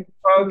already.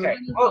 Okay,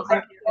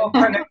 we'll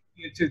connect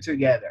you two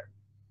together.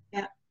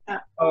 Yeah.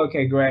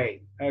 Okay,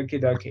 great.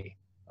 Okie dokie.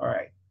 All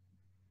right.